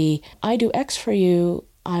could be, I do X for you,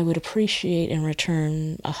 I would appreciate in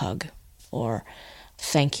return a hug or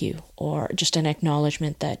thank you, or just an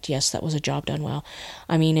acknowledgement that, yes, that was a job done well.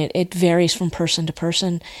 I mean, it varies from person to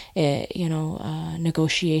person.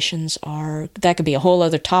 Negotiations that could be a whole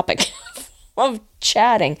other topic of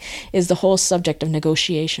chatting, is the whole subject of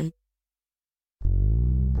negotiation.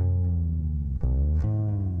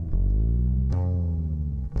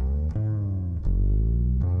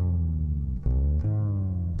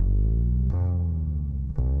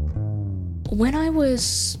 When I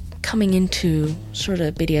was coming into sort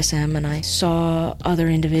of BDSM and I saw other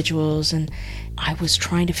individuals and I was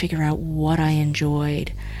trying to figure out what I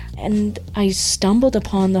enjoyed, and I stumbled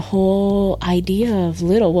upon the whole idea of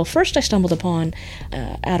first I stumbled upon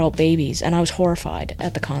adult babies, and I was horrified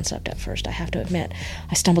at the concept at first, I have to admit.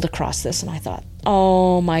 I stumbled across this and I thought,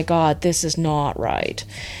 oh my God, this is not right.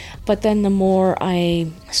 But then the more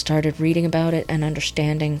I started reading about it and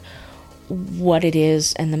understanding what it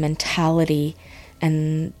is and the mentality,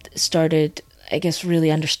 and started, I guess,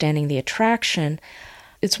 really understanding the attraction,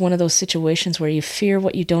 it's one of those situations where you fear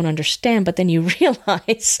what you don't understand, but then you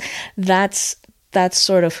realize that's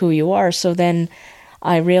sort of who you are. So then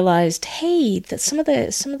I realized, hey, that some of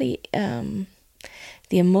the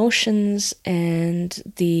emotions and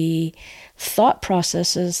the thought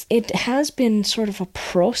processes, it has been sort of a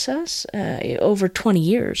process over 20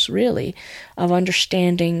 years, really, of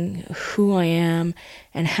understanding who I am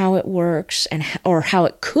and how it works, or how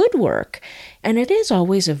it could work. And it is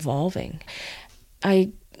always evolving.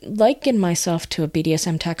 I liken myself to a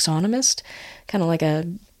BDSM taxonomist, kind of like a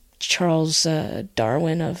Charles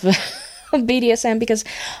Darwin of BDSM, because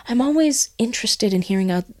I'm always interested in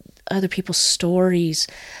hearing other people's stories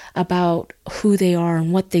about who they are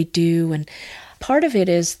and what they do. And part of it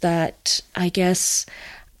is that I guess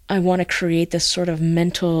I want to create this sort of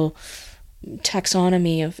mental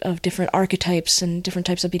taxonomy of different archetypes and different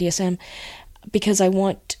types of BDSM, because I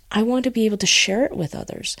want to be able to share it with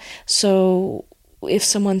others. So if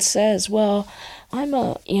someone says, well, I'm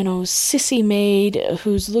a, sissy maid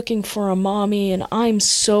who's looking for a mommy and I'm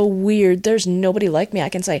so weird, there's nobody like me, I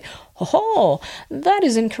can say, oh, that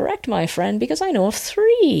is incorrect, my friend, because I know of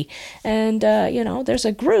 3. And, there's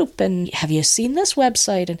a group, and have you seen this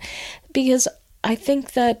website? And because I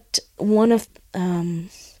think that one of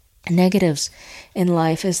negatives in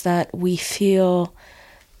life is that we feel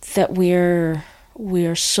that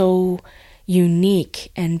we're so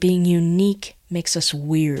unique, and being unique makes us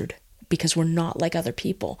weird because we're not like other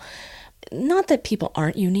people. Not that people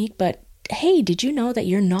aren't unique, but hey, did you know that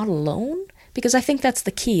you're not alone? Because I think that's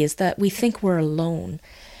the key, is that we think we're alone.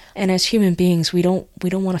 And as human beings, we don't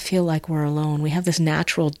want to feel like we're alone. We have this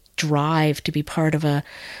natural drive to be part of a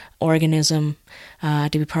organism, to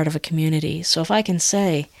be part of a community. So if I can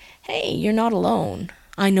say, hey, you're not alone,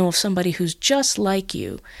 I know of somebody who's just like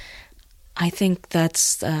you, I think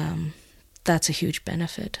that's a huge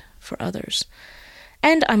benefit for others.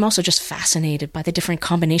 And I'm also just fascinated by the different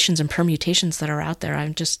combinations and permutations that are out there.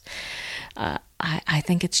 I'm just, I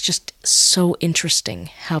think it's just so interesting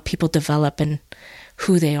how people develop and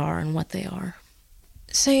who they are and what they are.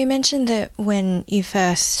 So you mentioned that when you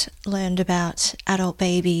first learned about adult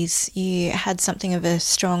babies, you had something of a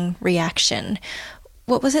strong reaction.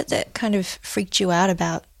 What was it that kind of freaked you out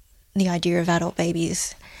about the idea of adult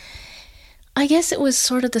babies? I guess it was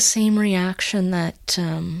sort of the same reaction that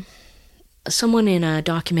someone in a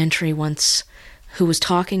documentary once who was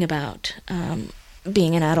talking about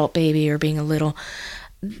being an adult baby or being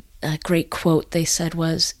a great quote they said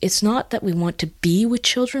was, it's not that we want to be with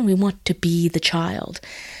children, we want to be the child.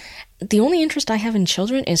 The only interest I have in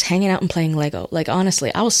children is hanging out and playing Lego. Like,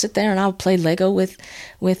 honestly, I will sit there and I'll play Lego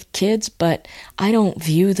with kids, but I don't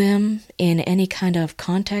view them in any kind of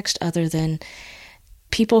context other than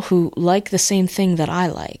people who like the same thing that I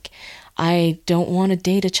like. I don't want to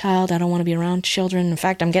date a child. I don't want to be around children. In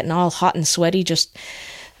fact, I'm getting all hot and sweaty, just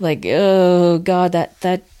like, oh God,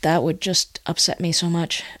 that would just upset me so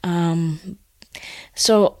much.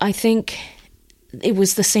 So I think it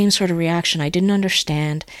was the same sort of reaction. I didn't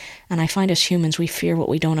understand, and I find as humans we fear what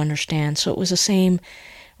we don't understand. So it was the same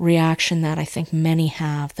reaction that I think many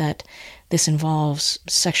have, that this involves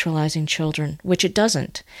sexualizing children, which it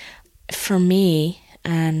doesn't. For me,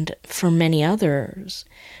 and for many others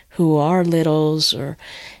who are littles or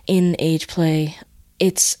in age play,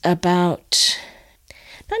 it's about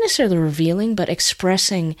not necessarily revealing, but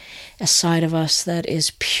expressing a side of us that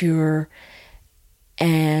is pure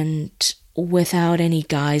and without any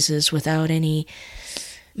guises, without any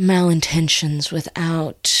malintentions,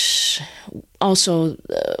 without also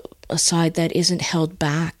a side that isn't held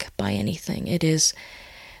back by anything. It is,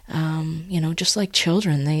 just like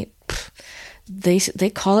children, they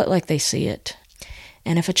call it like they see it.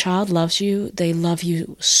 And if a child loves you, they love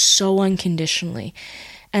you so unconditionally.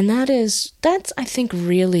 And that's, I think,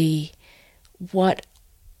 really what,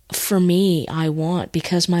 for me, I want,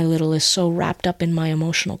 because my little is so wrapped up in my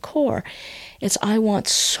emotional core. It's I want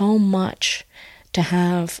so much to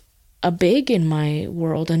have a big in my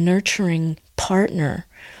world, a nurturing partner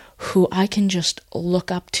who I can just look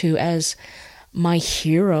up to as my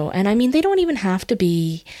hero. And I mean, they don't even have to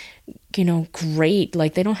be, great.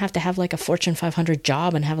 Like, they don't have to have like a Fortune 500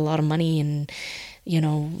 job and have a lot of money and,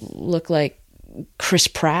 look like Chris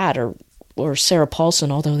Pratt or Sarah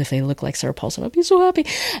Paulson, although if they look like Sarah Paulson, I'd be so happy.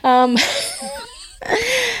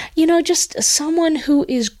 Just someone who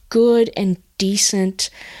is good and decent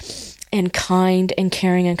and kind and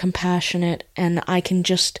caring and compassionate, and I can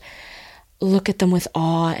just look at them with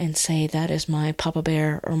awe and say, that is my Papa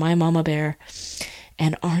Bear or my Mama Bear,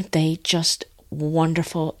 and aren't they just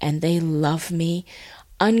wonderful? And they love me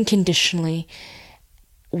unconditionally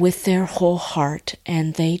with their whole heart,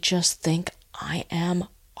 and they just think I am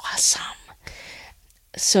awesome.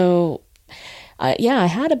 So, I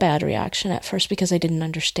had a bad reaction at first because I didn't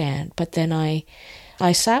understand, but then I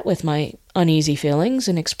sat with my uneasy feelings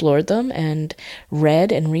and explored them and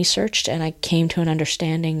read and researched, and I came to an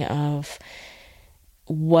understanding of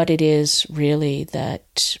what it is really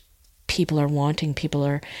that people are wanting, people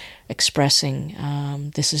are expressing.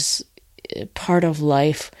 This is part of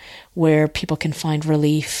life where people can find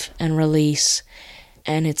relief and release,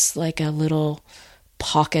 and it's like a little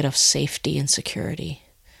pocket of safety and security.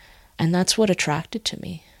 And that's what attracted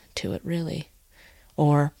me to it, really.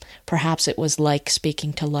 Or perhaps it was like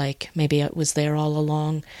speaking to like. Maybe it was there all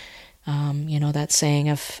along. That saying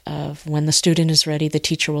of when the student is ready, the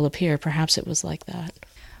teacher will appear. Perhaps it was like that.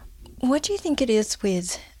 What do you think it is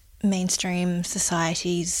with mainstream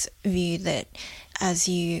society's view that as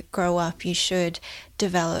you grow up, you should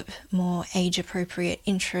develop more age-appropriate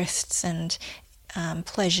interests and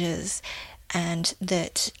pleasures, and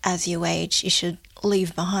that as you age, you should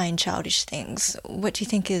leave behind childish things? What do you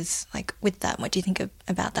think is like with that? What do you think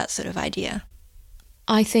about that sort of idea?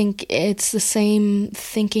 I think it's the same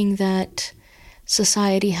thinking that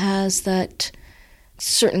society has, that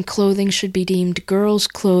certain clothing should be deemed girls'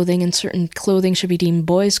 clothing and certain clothing should be deemed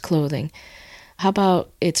boys' clothing. How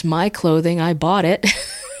about it's my clothing, I bought it.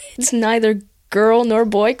 It's neither girl nor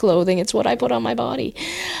boy clothing, it's what I put on my body.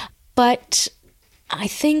 But I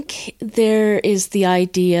think there is the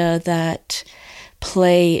idea that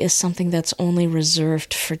play is something that's only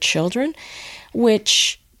reserved for children,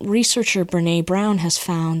 which researcher Brene Brown has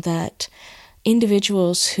found that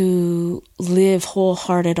individuals who live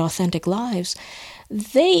wholehearted, authentic lives,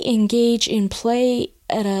 they engage in play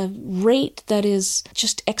at a rate that is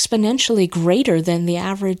just exponentially greater than the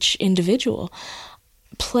average individual.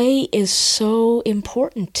 Play is so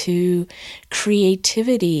important to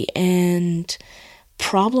creativity and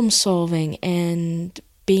problem solving and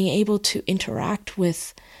being able to interact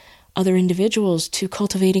with other individuals, to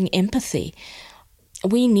cultivating empathy.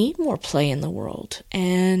 We need more play in the world,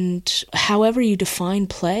 and however you define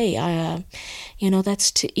play,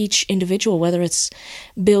 that's to each individual, whether it's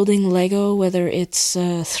building Lego, whether it's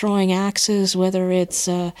throwing axes, whether it's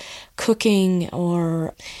cooking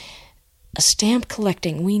or stamp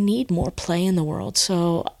collecting. We need more play in the world.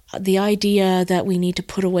 So the idea that we need to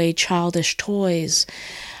put away childish toys,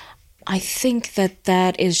 I think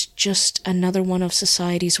that is just another one of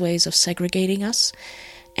society's ways of segregating us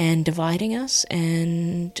and dividing us,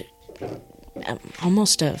 and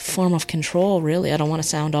almost a form of control, really. I don't want to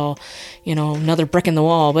sound all, another brick in the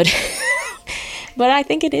wall, but but I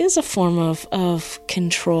think it is a form of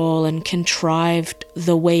control and contrived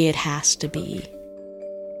the way it has to be.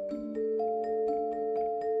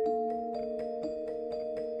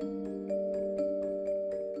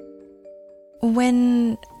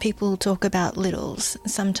 When people talk about littles,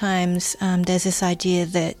 sometimes there's this idea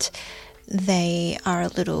that they are a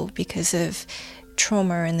little because of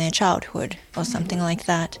trauma in their childhood or something like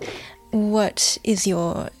that. What is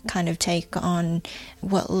your kind of take on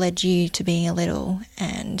what led you to being a little?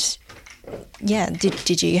 And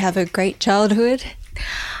did you have a great childhood?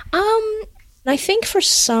 I think for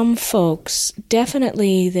some folks,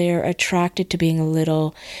 definitely they're attracted to being a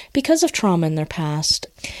little because of trauma in their past.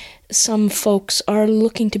 Some folks are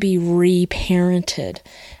looking to be reparented,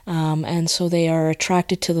 and so they are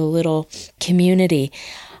attracted to the little community.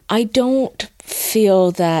 I don't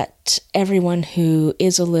feel that everyone who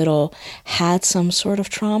is a little had some sort of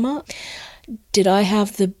trauma. Did I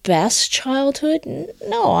have the best childhood?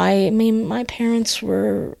 No, I mean, my parents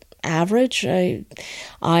were average. I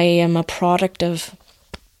am a product of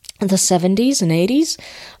the 70s and 80s.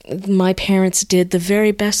 My parents did the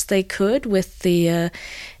very best they could with the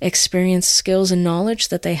experience, skills, and knowledge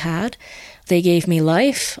that they had. They gave me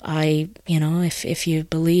life. If you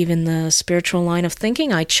believe in the spiritual line of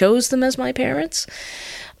thinking, I chose them as my parents.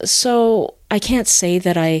 So I can't say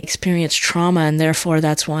that I experienced trauma and therefore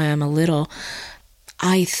that's why I'm a little.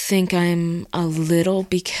 I think I'm a little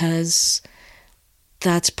because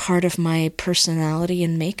that's part of my personality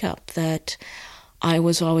and makeup, that I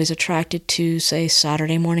was always attracted to, say,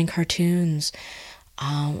 Saturday morning cartoons.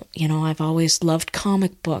 I've always loved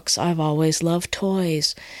comic books. I've always loved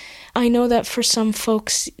toys. I know that for some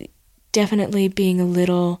folks, definitely being a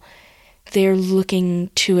little, they're looking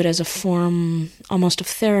to it as a form almost of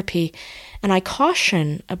therapy. And I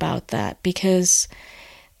caution about that because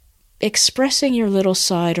expressing your little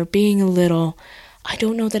side or being a little, I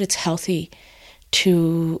don't know that it's healthy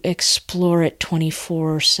to explore it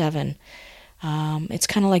 24/7. It's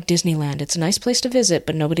kind of like Disneyland. It's a nice place to visit,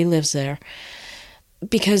 but nobody lives there.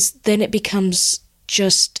 Because then it becomes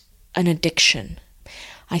just an addiction.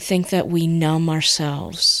 I think that we numb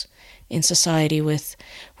ourselves in society with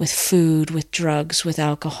food, with drugs, with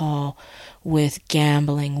alcohol, with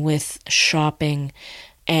gambling, with shopping,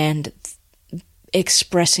 and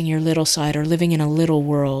expressing your little side or living in a little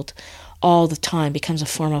world all the time becomes a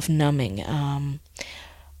form of numbing.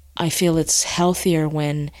 I feel it's healthier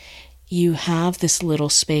when you have this little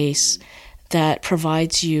space that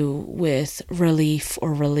provides you with relief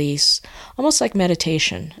or release, almost like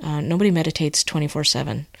meditation. Nobody meditates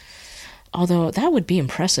 24/7. although that would be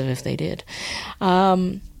impressive if they did.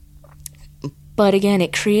 But again,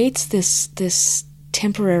 it creates this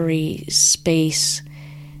temporary space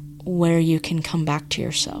where you can come back to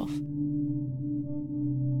yourself.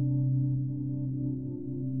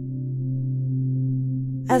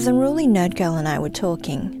 As Unruly Nerd Girl and I were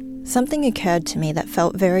talking, something occurred to me that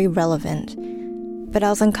felt very relevant, but I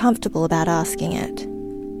was uncomfortable about asking it.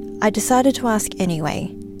 I decided to ask anyway,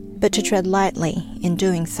 but to tread lightly in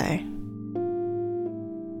doing so.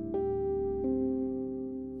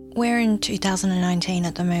 We're in 2019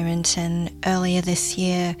 at the moment, and earlier this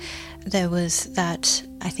year there was that,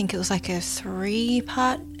 I think it was like a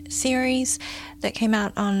 3-part series that came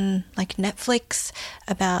out on like Netflix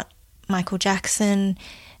about Michael Jackson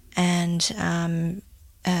and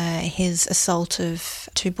his assault of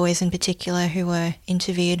 2 boys in particular who were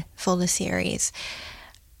interviewed for the series.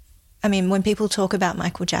 I mean, when people talk about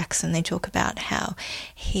Michael Jackson, they talk about how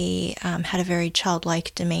he had a very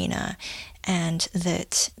childlike demeanour, and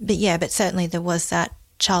that, but certainly there was that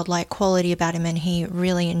childlike quality about him, and he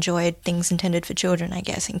really enjoyed things intended for children, I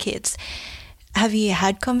guess, and kids. Have you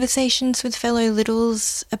had conversations with fellow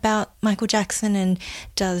littles about Michael Jackson, and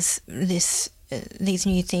does these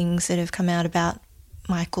new things that have come out about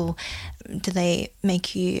Michael, do they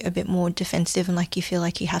make you a bit more defensive and like you feel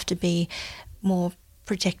like you have to be more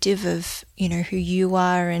protective of, who you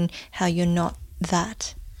are and how you're not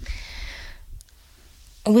that?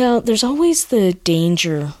 Well, there's always the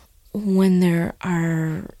danger when there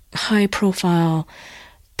are high-profile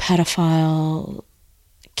pedophile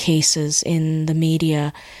cases in the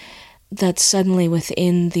media that suddenly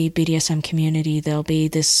within the BDSM community there'll be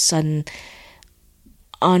this sudden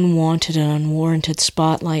unwanted and unwarranted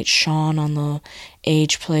spotlight shone on the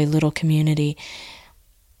age play little community.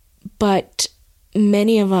 But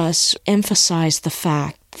many of us emphasize the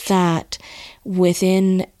fact that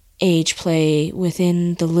within age play,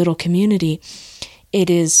 within the little community,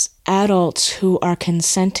 it is adults who are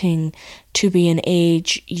consenting to be an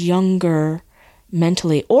age younger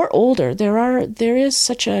mentally or older. There is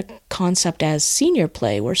such a concept as senior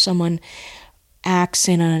play, where someone acts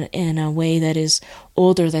in a way that is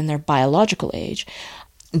older than their biological age.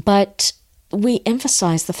 But we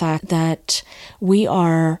emphasize the fact that we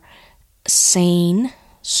are sane,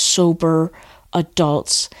 sober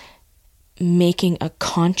adults making a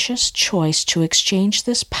conscious choice to exchange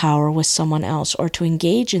this power with someone else, or to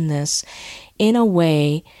engage in this in a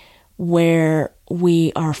way where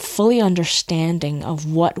we are fully understanding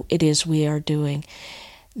of what it is we are doing.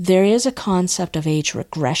 There is a concept of age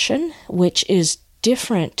regression, which is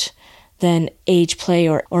different than age play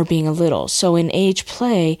or being a little. So in age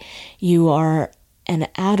play, you are an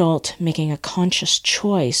adult making a conscious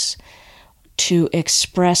choice to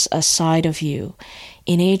express a side of you.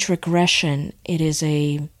 In age regression, it is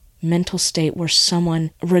a mental state where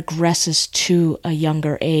someone regresses to a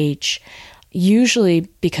younger age, usually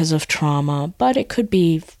because of trauma, but it could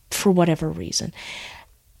be for whatever reason.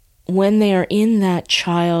 When they are in that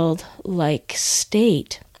childlike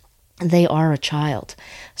state, they are a child.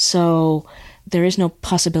 So there is no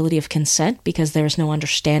possibility of consent because there is no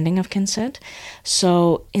understanding of consent.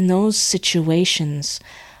 So in those situations,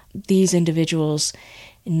 these individuals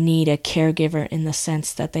need a caregiver in the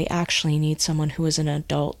sense that they actually need someone who is an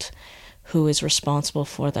adult who is responsible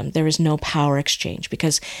for them. There is no power exchange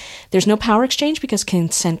because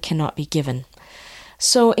consent cannot be given.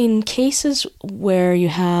 So in cases where you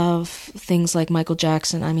have things like Michael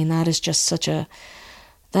Jackson, I mean, that is just such a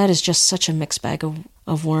mixed bag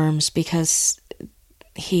of worms, because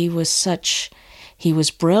he was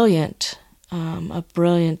brilliant, a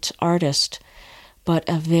brilliant artist, but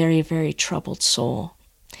a very, very troubled soul.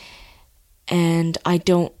 And I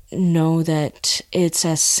don't know that it's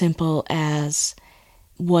as simple as,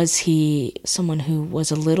 was he someone who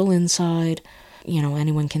was a little inside?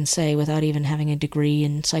 Anyone can say without even having a degree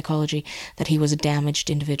in psychology that he was a damaged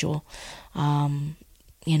individual.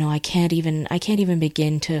 I can't even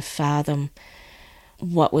begin to fathom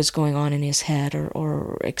what was going on in his head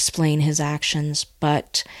or explain his actions.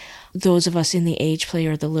 But those of us in the age play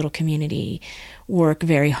or the little community work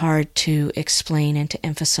very hard to explain and to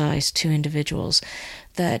emphasize to individuals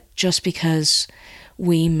that just because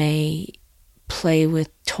we may play with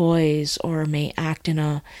toys or may act in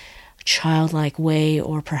a childlike way,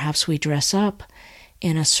 or perhaps we dress up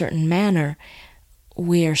in a certain manner,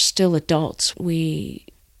 we are still adults. We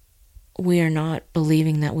are not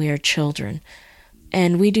believing that we are children.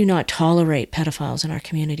 And we do not tolerate pedophiles in our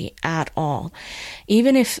community at all.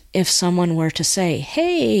 Even if someone were to say,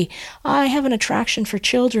 hey, I have an attraction for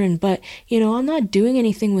children, but, I'm not doing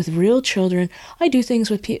anything with real children. I do things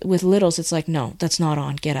with littles. It's like, no, that's not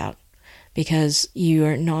on. Get out. because you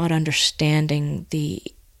are not understanding the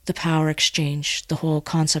power exchange, the whole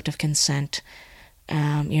concept of consent.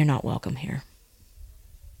 You're not welcome here.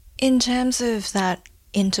 In terms of that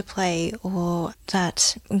interplay or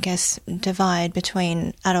that, I guess, divide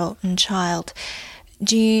between adult and child,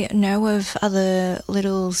 do you know of other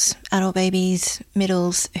littles, adult babies,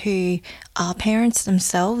 middles who are parents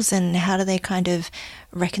themselves, and how do they kind of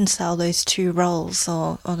reconcile those two roles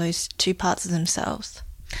or those two parts of themselves?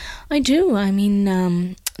 I do. I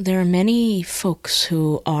mean, there are many folks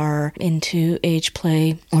who are into age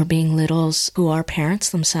play or being littles who are parents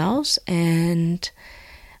themselves, and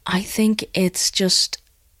I think it's just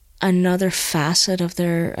another facet of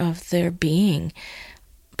their being.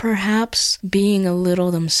 Perhaps being a little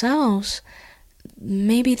themselves,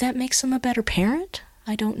 maybe that makes them a better parent.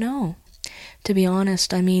 I don't know. To be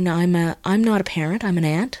honest, I mean, I'm not a parent, I'm an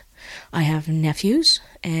aunt. I have nephews,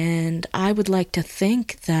 and I would like to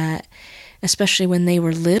think that, especially when they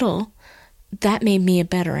were little, that made me a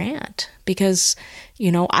better aunt, because,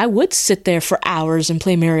 I would sit there for hours and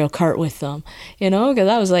play Mario Kart with them, because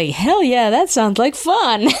I was like, hell yeah, that sounds like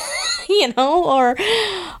fun, or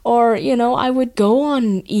I would go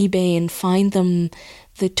on eBay and find them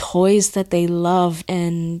the toys that they love.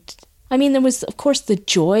 And I mean, there was, of course, the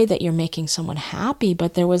joy that you're making someone happy,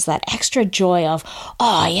 but there was that extra joy of,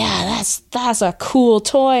 oh yeah, that's a cool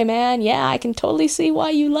toy, man. Yeah, I can totally see why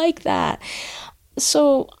you like that.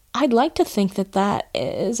 So I'd like to think that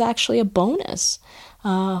is actually a bonus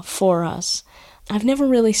for us. I've never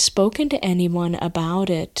really spoken to anyone about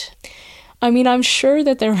it. I mean, I'm sure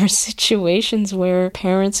that there are situations where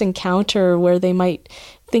parents encounter where they might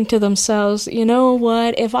think to themselves, you know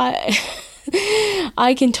what, if I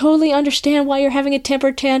can totally understand why you're having a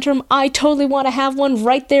temper tantrum. I totally want to have one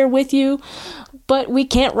right there with you, but we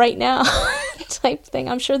can't right now, type thing.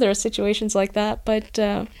 I'm sure there are situations like that, but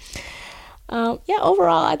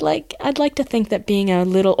overall, I'd like to think that being a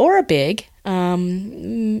little or a big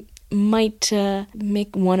might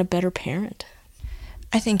make one a better parent.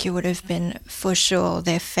 I think you would have been, for sure,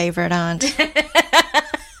 their favorite aunt.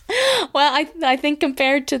 Well, I think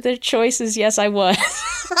compared to their choices, yes, I was.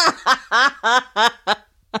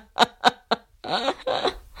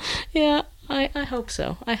 Yeah, I hope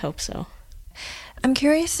so. I'm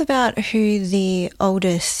curious about who the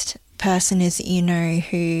oldest person is that you know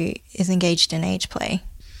who is engaged in age play.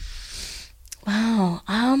 Wow.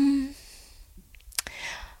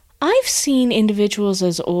 I've seen individuals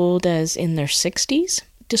as old as in their 60s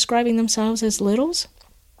describing themselves as littles.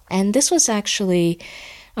 And this was actually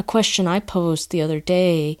a question I posed the other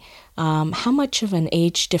day. How much of an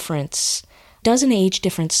age difference, does an age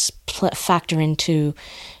difference factor into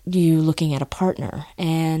you looking at a partner?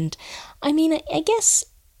 And I mean, I guess,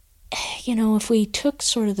 if we took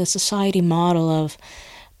sort of the society model of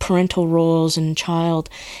parental roles and child,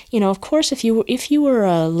 of course, if you were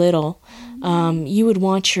a little, you would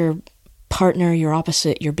want your partner, your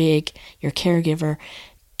opposite, your big, your caregiver,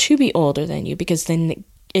 to be older than you, because then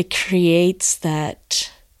it creates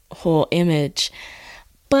that whole image.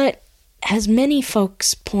 But as many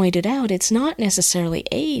folks pointed out, it's not necessarily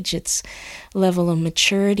age, it's level of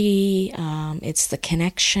maturity, it's the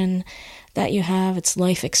connection that you have, it's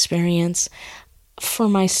life experience. For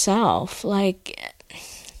myself, I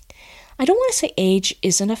don't want to say age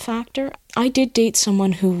isn't a factor. I did date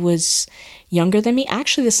someone who was younger than me,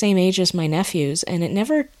 actually the same age as my nephews, and it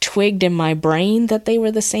never twigged in my brain that they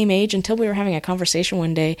were the same age until we were having a conversation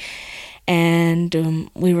one day, and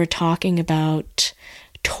we were talking about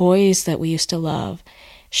toys that we used to love.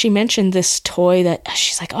 She mentioned this toy that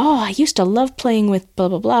she's like, oh, I used to love playing with blah,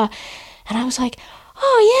 blah, blah. And I was like,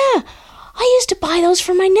 oh yeah, I used to buy those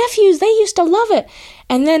for my nephews. They used to love it.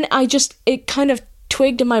 And then it kind of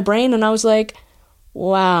twigged in my brain, and I was like,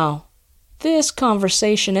 wow, this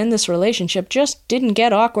conversation and this relationship just didn't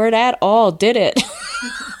get awkward at all, did it?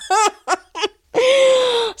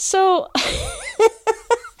 So,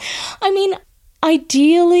 I mean,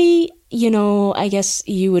 ideally, I guess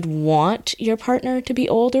you would want your partner to be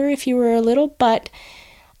older if you were a little, but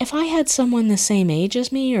if I had someone the same age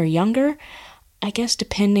as me or younger, I guess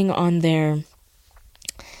depending on their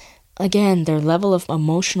level of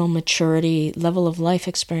emotional maturity, level of life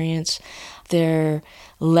experience, their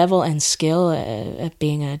level and skill at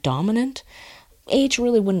being a dominant, age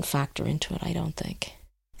really wouldn't factor into it, I don't think.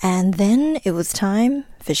 And then it was time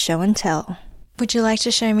for show and tell. Would you like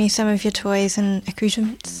to show me some of your toys and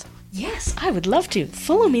accoutrements? Yes, I would love to.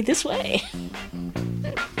 Follow me this way.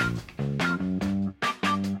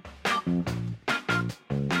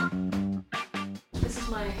 This is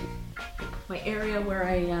my area where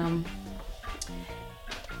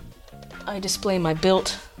I display my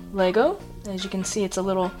built Lego. As you can see, it's a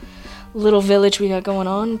little village we got going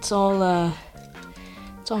on. It's all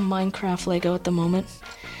Minecraft Lego at the moment.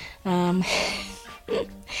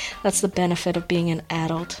 That's the benefit of being an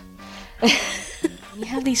adult. You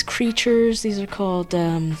have these creatures. These are called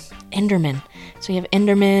Endermen. So you have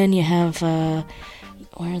Endermen. You have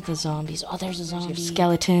where are the zombies? Oh, there's a zombie. You have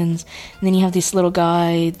skeletons. And then you have this little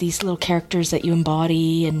guy, these little characters that you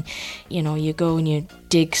embody, and you go and you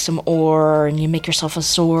dig some ore and you make yourself a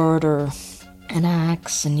sword or an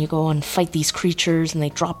axe, and you go and fight these creatures, and they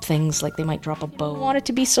drop things, like they might drop a bow. You don't want it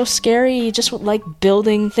to be so scary. You just like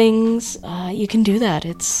building things. You can do that.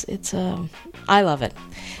 I love it.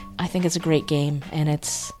 I think it's a great game, and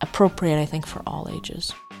it's appropriate, I think, for all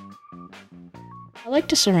ages. I like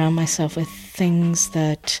to surround myself with things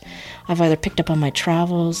that I've either picked up on my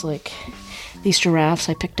travels, like these giraffes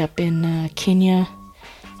I picked up in Kenya.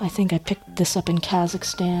 I think I picked this up in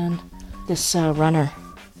Kazakhstan. This runner,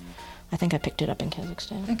 I think I picked it up in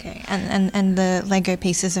Kazakhstan. Okay, and the Lego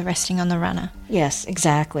pieces are resting on the runner? Yes,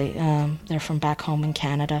 exactly. They're from back home in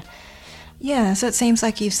Canada. Yeah, so it seems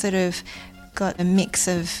like you've sort of got a mix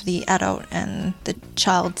of the adult and the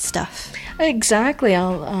child stuff. Exactly.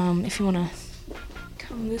 I'll, if you want to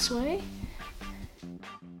come this way.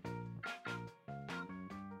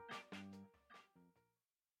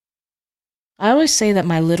 I always say that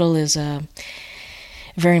my little is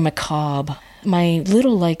very macabre. My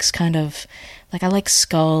little likes kind of, like I like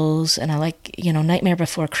skulls, and I like, Nightmare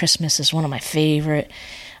Before Christmas is one of my favorite.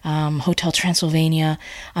 Hotel Transylvania.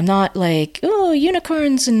 I'm not like, oh,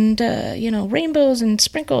 unicorns and, rainbows and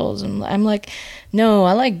sprinkles. And I'm like, no,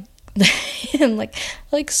 I like,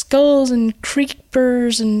 like skulls and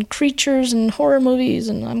creepers and creatures and horror movies.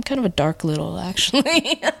 And I'm kind of a dark little,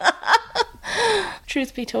 actually.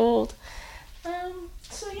 Truth be told.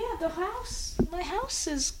 So yeah, my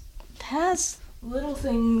house has little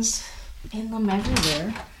things in them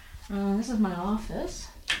everywhere. This is my office.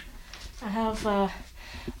 I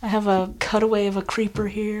have a cutaway of a creeper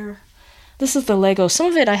here. This is the Lego. Some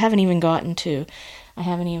of it I haven't even gotten to. I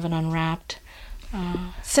haven't even unwrapped.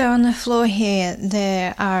 So on the floor here,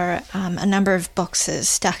 there are a number of boxes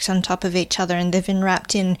stacked on top of each other, and they've been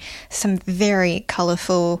wrapped in some very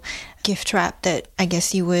colourful gift wrap that I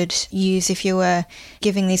guess you would use if you were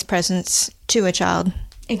giving these presents to a child.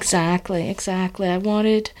 Exactly. I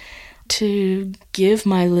wanted to give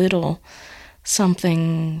my little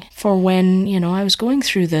something for when, I was going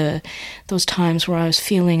through those times where I was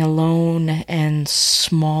feeling alone and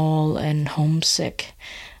small and homesick.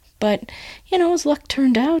 But, as luck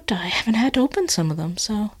turned out, I haven't had to open some of them,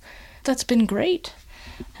 so that's been great.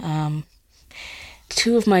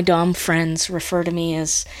 Two of my Dom friends refer to me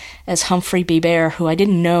as Humphrey B. Bear, who I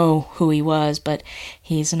didn't know who he was, but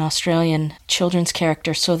he's an Australian children's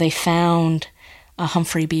character, so they found a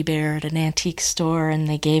Humphrey B. Bear at an antique store, and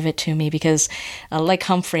they gave it to me because, like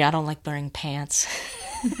Humphrey, I don't like wearing pants.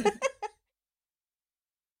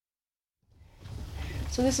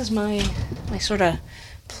 So this is my sort of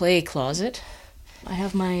play closet. I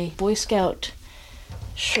have my Boy Scout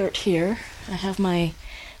shirt here. I have my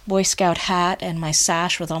Boy Scout hat and my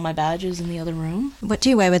sash with all my badges in the other room. What do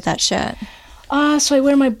you wear with that shirt? So I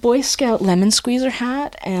wear my Boy Scout lemon squeezer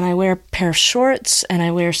hat, and I wear a pair of shorts, and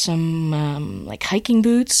I wear some hiking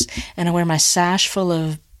boots, and I wear my sash full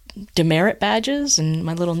of demerit badges and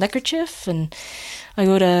my little neckerchief, and I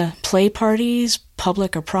go to play parties,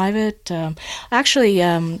 public or private.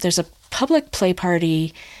 There's a public play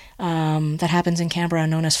party that happens in Canberra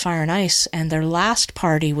known as Fire and Ice, and their last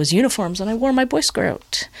party was uniforms, and I wore my Boy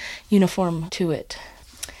Scout uniform to it.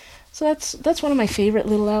 So that's one of my favorite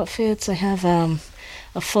little outfits. I have a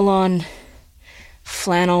full-on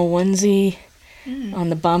flannel onesie. On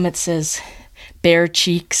the bum it says bear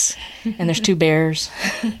cheeks, and there's two bears.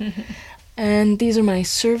 And these are my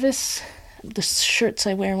the shirts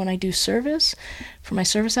I wear when I do service, for my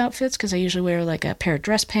service outfits, because I usually wear like a pair of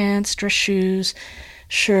dress pants, dress shoes,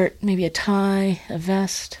 shirt, maybe a tie, a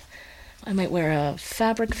vest. I might wear a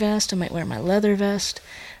fabric vest. I might wear my leather vest.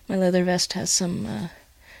 My leather vest has some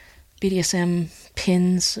BDSM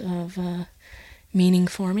pins of meaning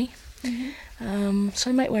for me. Mm-hmm. So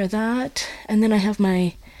I might wear that. And then I have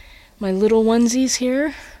my little onesies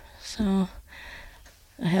here. So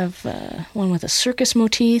I have one with a circus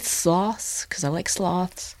motif, sloths, because I like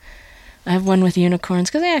sloths. I have one with unicorns,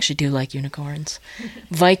 because I actually do like unicorns.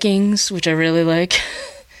 Vikings, which I really like,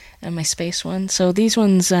 and my space one. So these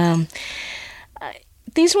ones I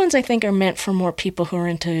think are meant for more people who are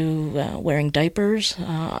into wearing diapers.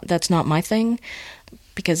 That's not my thing,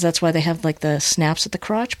 because that's why they have like the snaps at the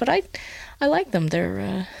crotch. But I like them.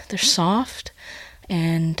 They're soft,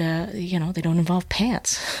 and, they don't involve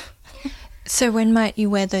pants. So when might you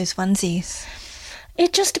wear those onesies?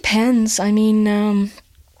 It just depends. I mean,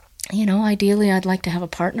 ideally I'd like to have a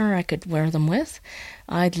partner I could wear them with.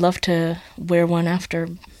 I'd love to wear one after,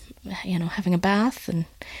 having a bath and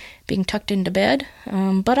being tucked into bed.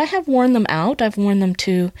 But I have worn them out. I've worn them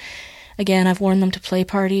to play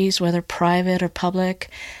parties, whether private or public.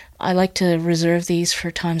 I like to reserve these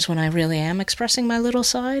for times when I really am expressing my little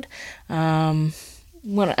side. When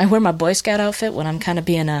I wear my Boy Scout outfit, when I'm kind of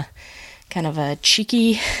being a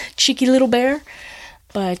cheeky little bear.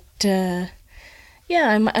 But I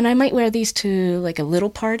might wear these to like a little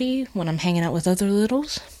party when I'm hanging out with other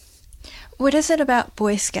littles. What is it about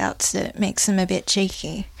Boy Scouts that makes them a bit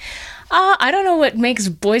cheeky? I don't know what makes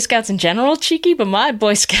Boy Scouts in general cheeky, but my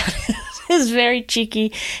Boy Scout is very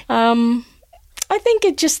cheeky. I think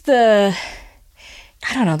it just there's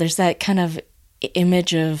that kind of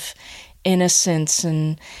image of innocence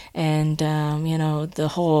and the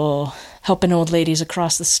whole helping old ladies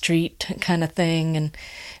across the street kind of thing, and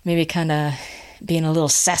maybe kind of being a little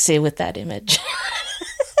sassy with that image.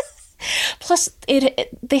 Plus,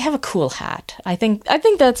 they have a cool hat. I think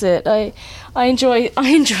that's it. I enjoy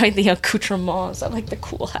the accoutrements. I like the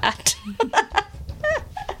cool hat.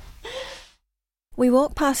 We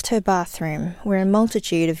walked past her bathroom, where a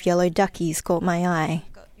multitude of yellow duckies caught my eye.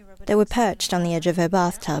 They were perched on the edge of her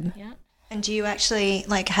bathtub. Yeah. And do you actually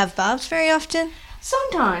have baths very often?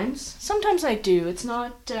 Sometimes I do. It's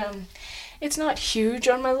not huge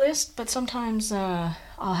on my list, but sometimes I'll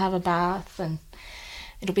have a bath and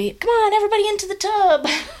it'll be, come on, everybody into the tub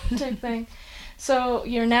type thing. So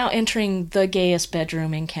you're now entering the gayest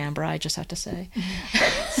bedroom in Canberra, I just have to say.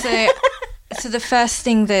 So the first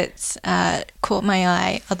thing that's caught my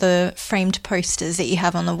eye are the framed posters that you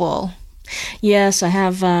have on the wall. Yes, I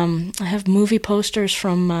have movie posters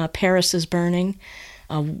from Paris is Burning,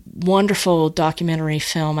 a wonderful documentary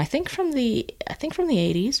film, I think from the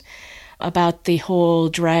 80s, about the whole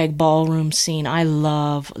drag ballroom scene. I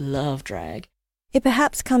love drag. It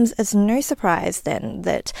perhaps comes as no surprise, then,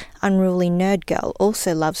 that Unruly Nerd Girl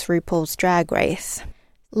also loves RuPaul's Drag Race.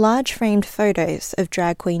 Large framed photos of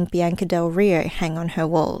drag queen Bianca Del Rio hang on her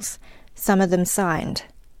walls, some of them signed.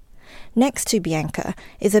 Next to Bianca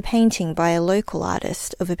is a painting by a local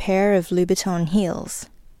artist of a pair of Louboutin heels.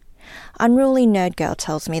 Unruly Nerd Girl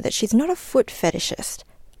tells me that she's not a foot fetishist,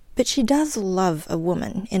 but she does love a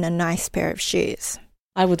woman in a nice pair of shoes.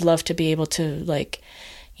 I would love to be able to,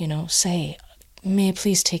 say, may I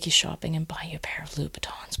please take you shopping and buy you a pair of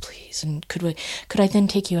Louboutins, please? And could I then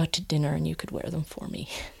take you out to dinner and you could wear them for me?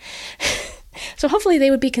 So hopefully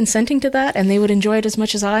they would be consenting to that and they would enjoy it as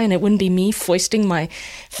much as I, and it wouldn't be me foisting my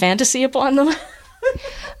fantasy upon them.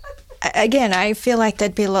 Again, I feel like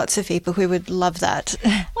there'd be lots of people who would love that.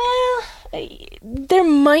 Well, there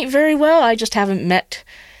might very well. I just haven't met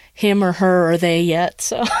him or her or they yet.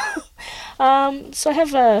 So so I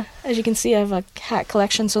have as you can see, I have a hat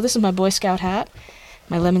collection. So this is my Boy Scout hat,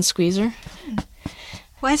 my lemon squeezer.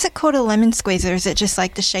 Why is it called a lemon squeezer? Is it just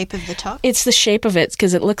like the shape of the top? It's the shape of it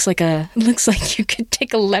because it looks like you could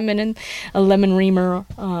take a lemon and a lemon reamer.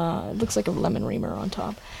 It looks like a lemon reamer on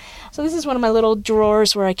top. So this is one of my little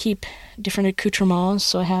drawers where I keep different accoutrements.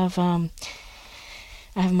 So I have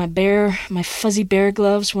my fuzzy bear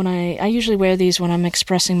gloves. When I usually wear these when I'm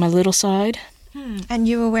expressing my little side. And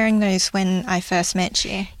you were wearing those when I first met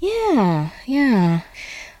you? Yeah.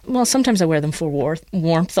 Well, sometimes I wear them for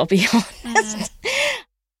warmth, I'll be honest.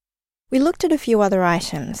 We looked at a few other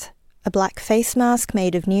items. A black face mask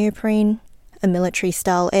made of neoprene, a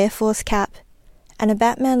military-style Air Force cap, and a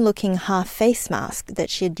Batman-looking half-face mask that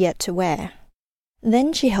she had yet to wear.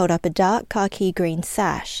 Then she held up a dark khaki green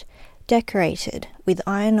sash, decorated with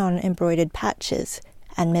iron-on embroidered patches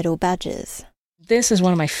and metal badges. This is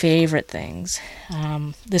one of my favorite things.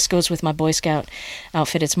 This goes with my Boy Scout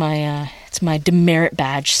outfit. It's my demerit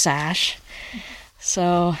badge sash.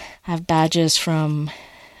 So I have badges from,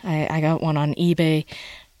 I got one on eBay,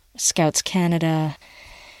 Scouts Canada.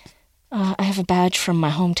 I have a badge from my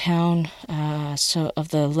hometown, of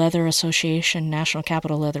the Leather Association, National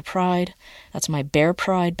Capital Leather Pride. That's my Bear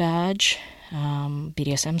Pride badge,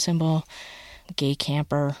 BDSM symbol, gay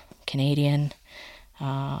camper, Canadian.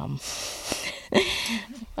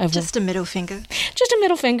 Just a middle finger. Just a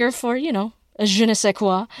middle finger for, a je ne sais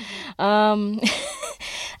quoi. And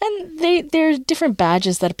there are different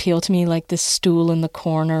badges that appeal to me, like this stool in the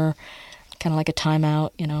corner, kind of like a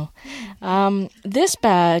timeout, This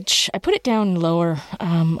badge, I put it down lower.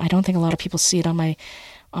 I don't think a lot of people see it on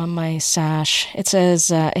my sash. It says,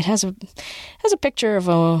 it has a picture of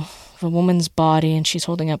a woman's body, and she's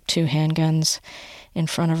holding up 2 handguns. in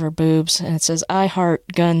front of her boobs, and it says, "I heart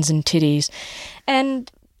guns and titties."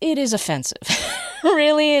 And it is offensive.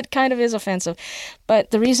 Really, it kind of is offensive.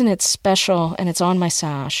 But the reason it's special and it's on my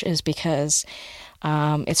sash is because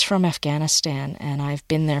it's from Afghanistan, and I've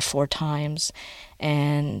been there 4 times.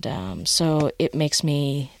 And so it makes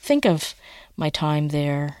me think of my time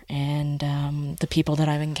there and the people that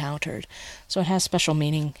I've encountered. So it has special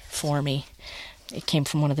meaning for me. It came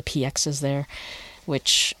from one of the PXs there,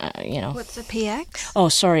 which, What's a PX? Oh,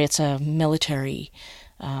 sorry, it's a military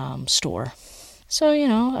store. So,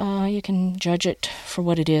 you can judge it for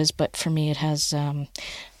what it is, but for me it has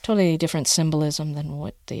totally different symbolism than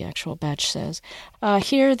what the actual badge says.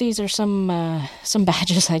 Here, these are some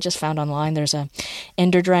badges I just found online. There's a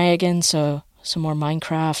Ender Dragon, so some more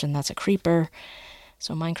Minecraft, and that's a creeper.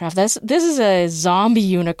 So Minecraft, this is a zombie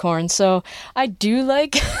unicorn, so I do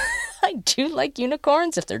like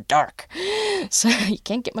unicorns if they're dark. So you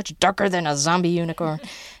can't get much darker than a zombie unicorn.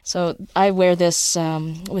 So I wear this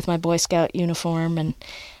with my Boy Scout uniform, and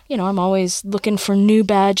I'm always looking for new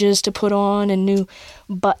badges to put on and new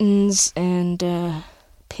buttons and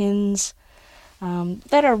pins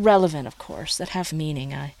that are relevant, of course, that have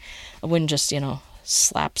meaning. I wouldn't just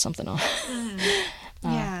slap something on.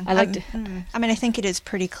 Yeah, I like to. I think it is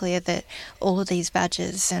pretty clear that all of these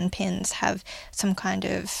badges and pins have some kind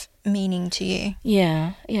of meaning to you.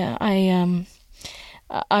 Yeah.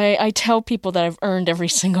 I tell people that I've earned every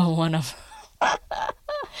single one of them.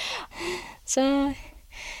 So,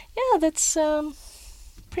 yeah, that's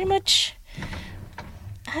pretty much.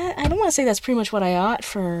 I don't want to say that's pretty much what I ought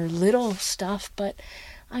for little stuff, but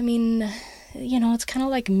it's kind of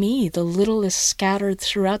like me. The little is scattered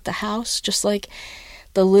throughout the house, just like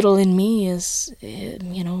the little in me is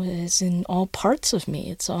in all parts of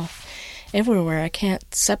me. It's all everywhere. I can't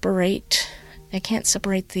separate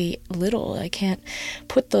the little. I can't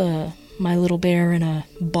put my little bear in a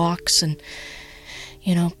box and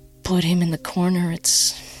put him in the corner.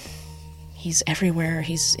 He's everywhere.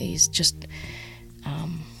 He's just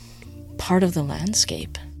part of the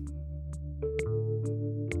landscape.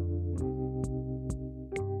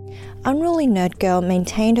 Unruly Nerd Girl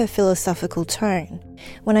maintained her philosophical tone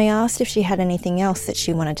when I asked if she had anything else that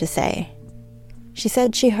she wanted to say. She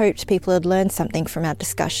said she hoped people had learned something from our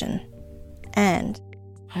discussion. And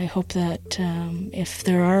I hope that if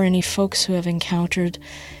there are any folks who have encountered,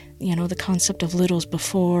 the concept of littles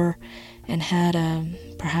before and had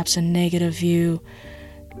perhaps a negative view,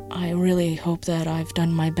 I really hope that I've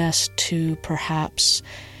done my best to perhaps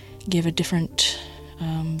give a different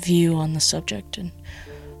view on the subject, and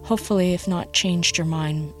hopefully, if not changed your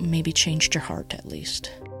mind, maybe changed your heart at least.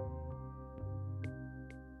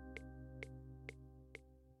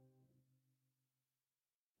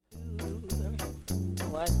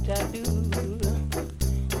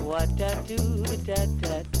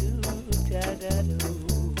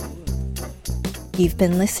 You've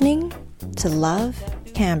been listening to Love,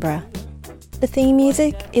 Canberra. The theme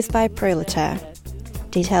music is by Proletaire.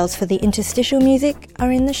 Details for the interstitial music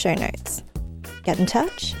are in the show notes. Get in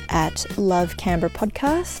touch at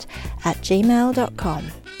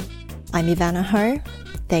lovecanberrapodcast@gmail.com. I'm Ivana Ho.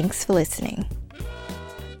 Thanks for listening.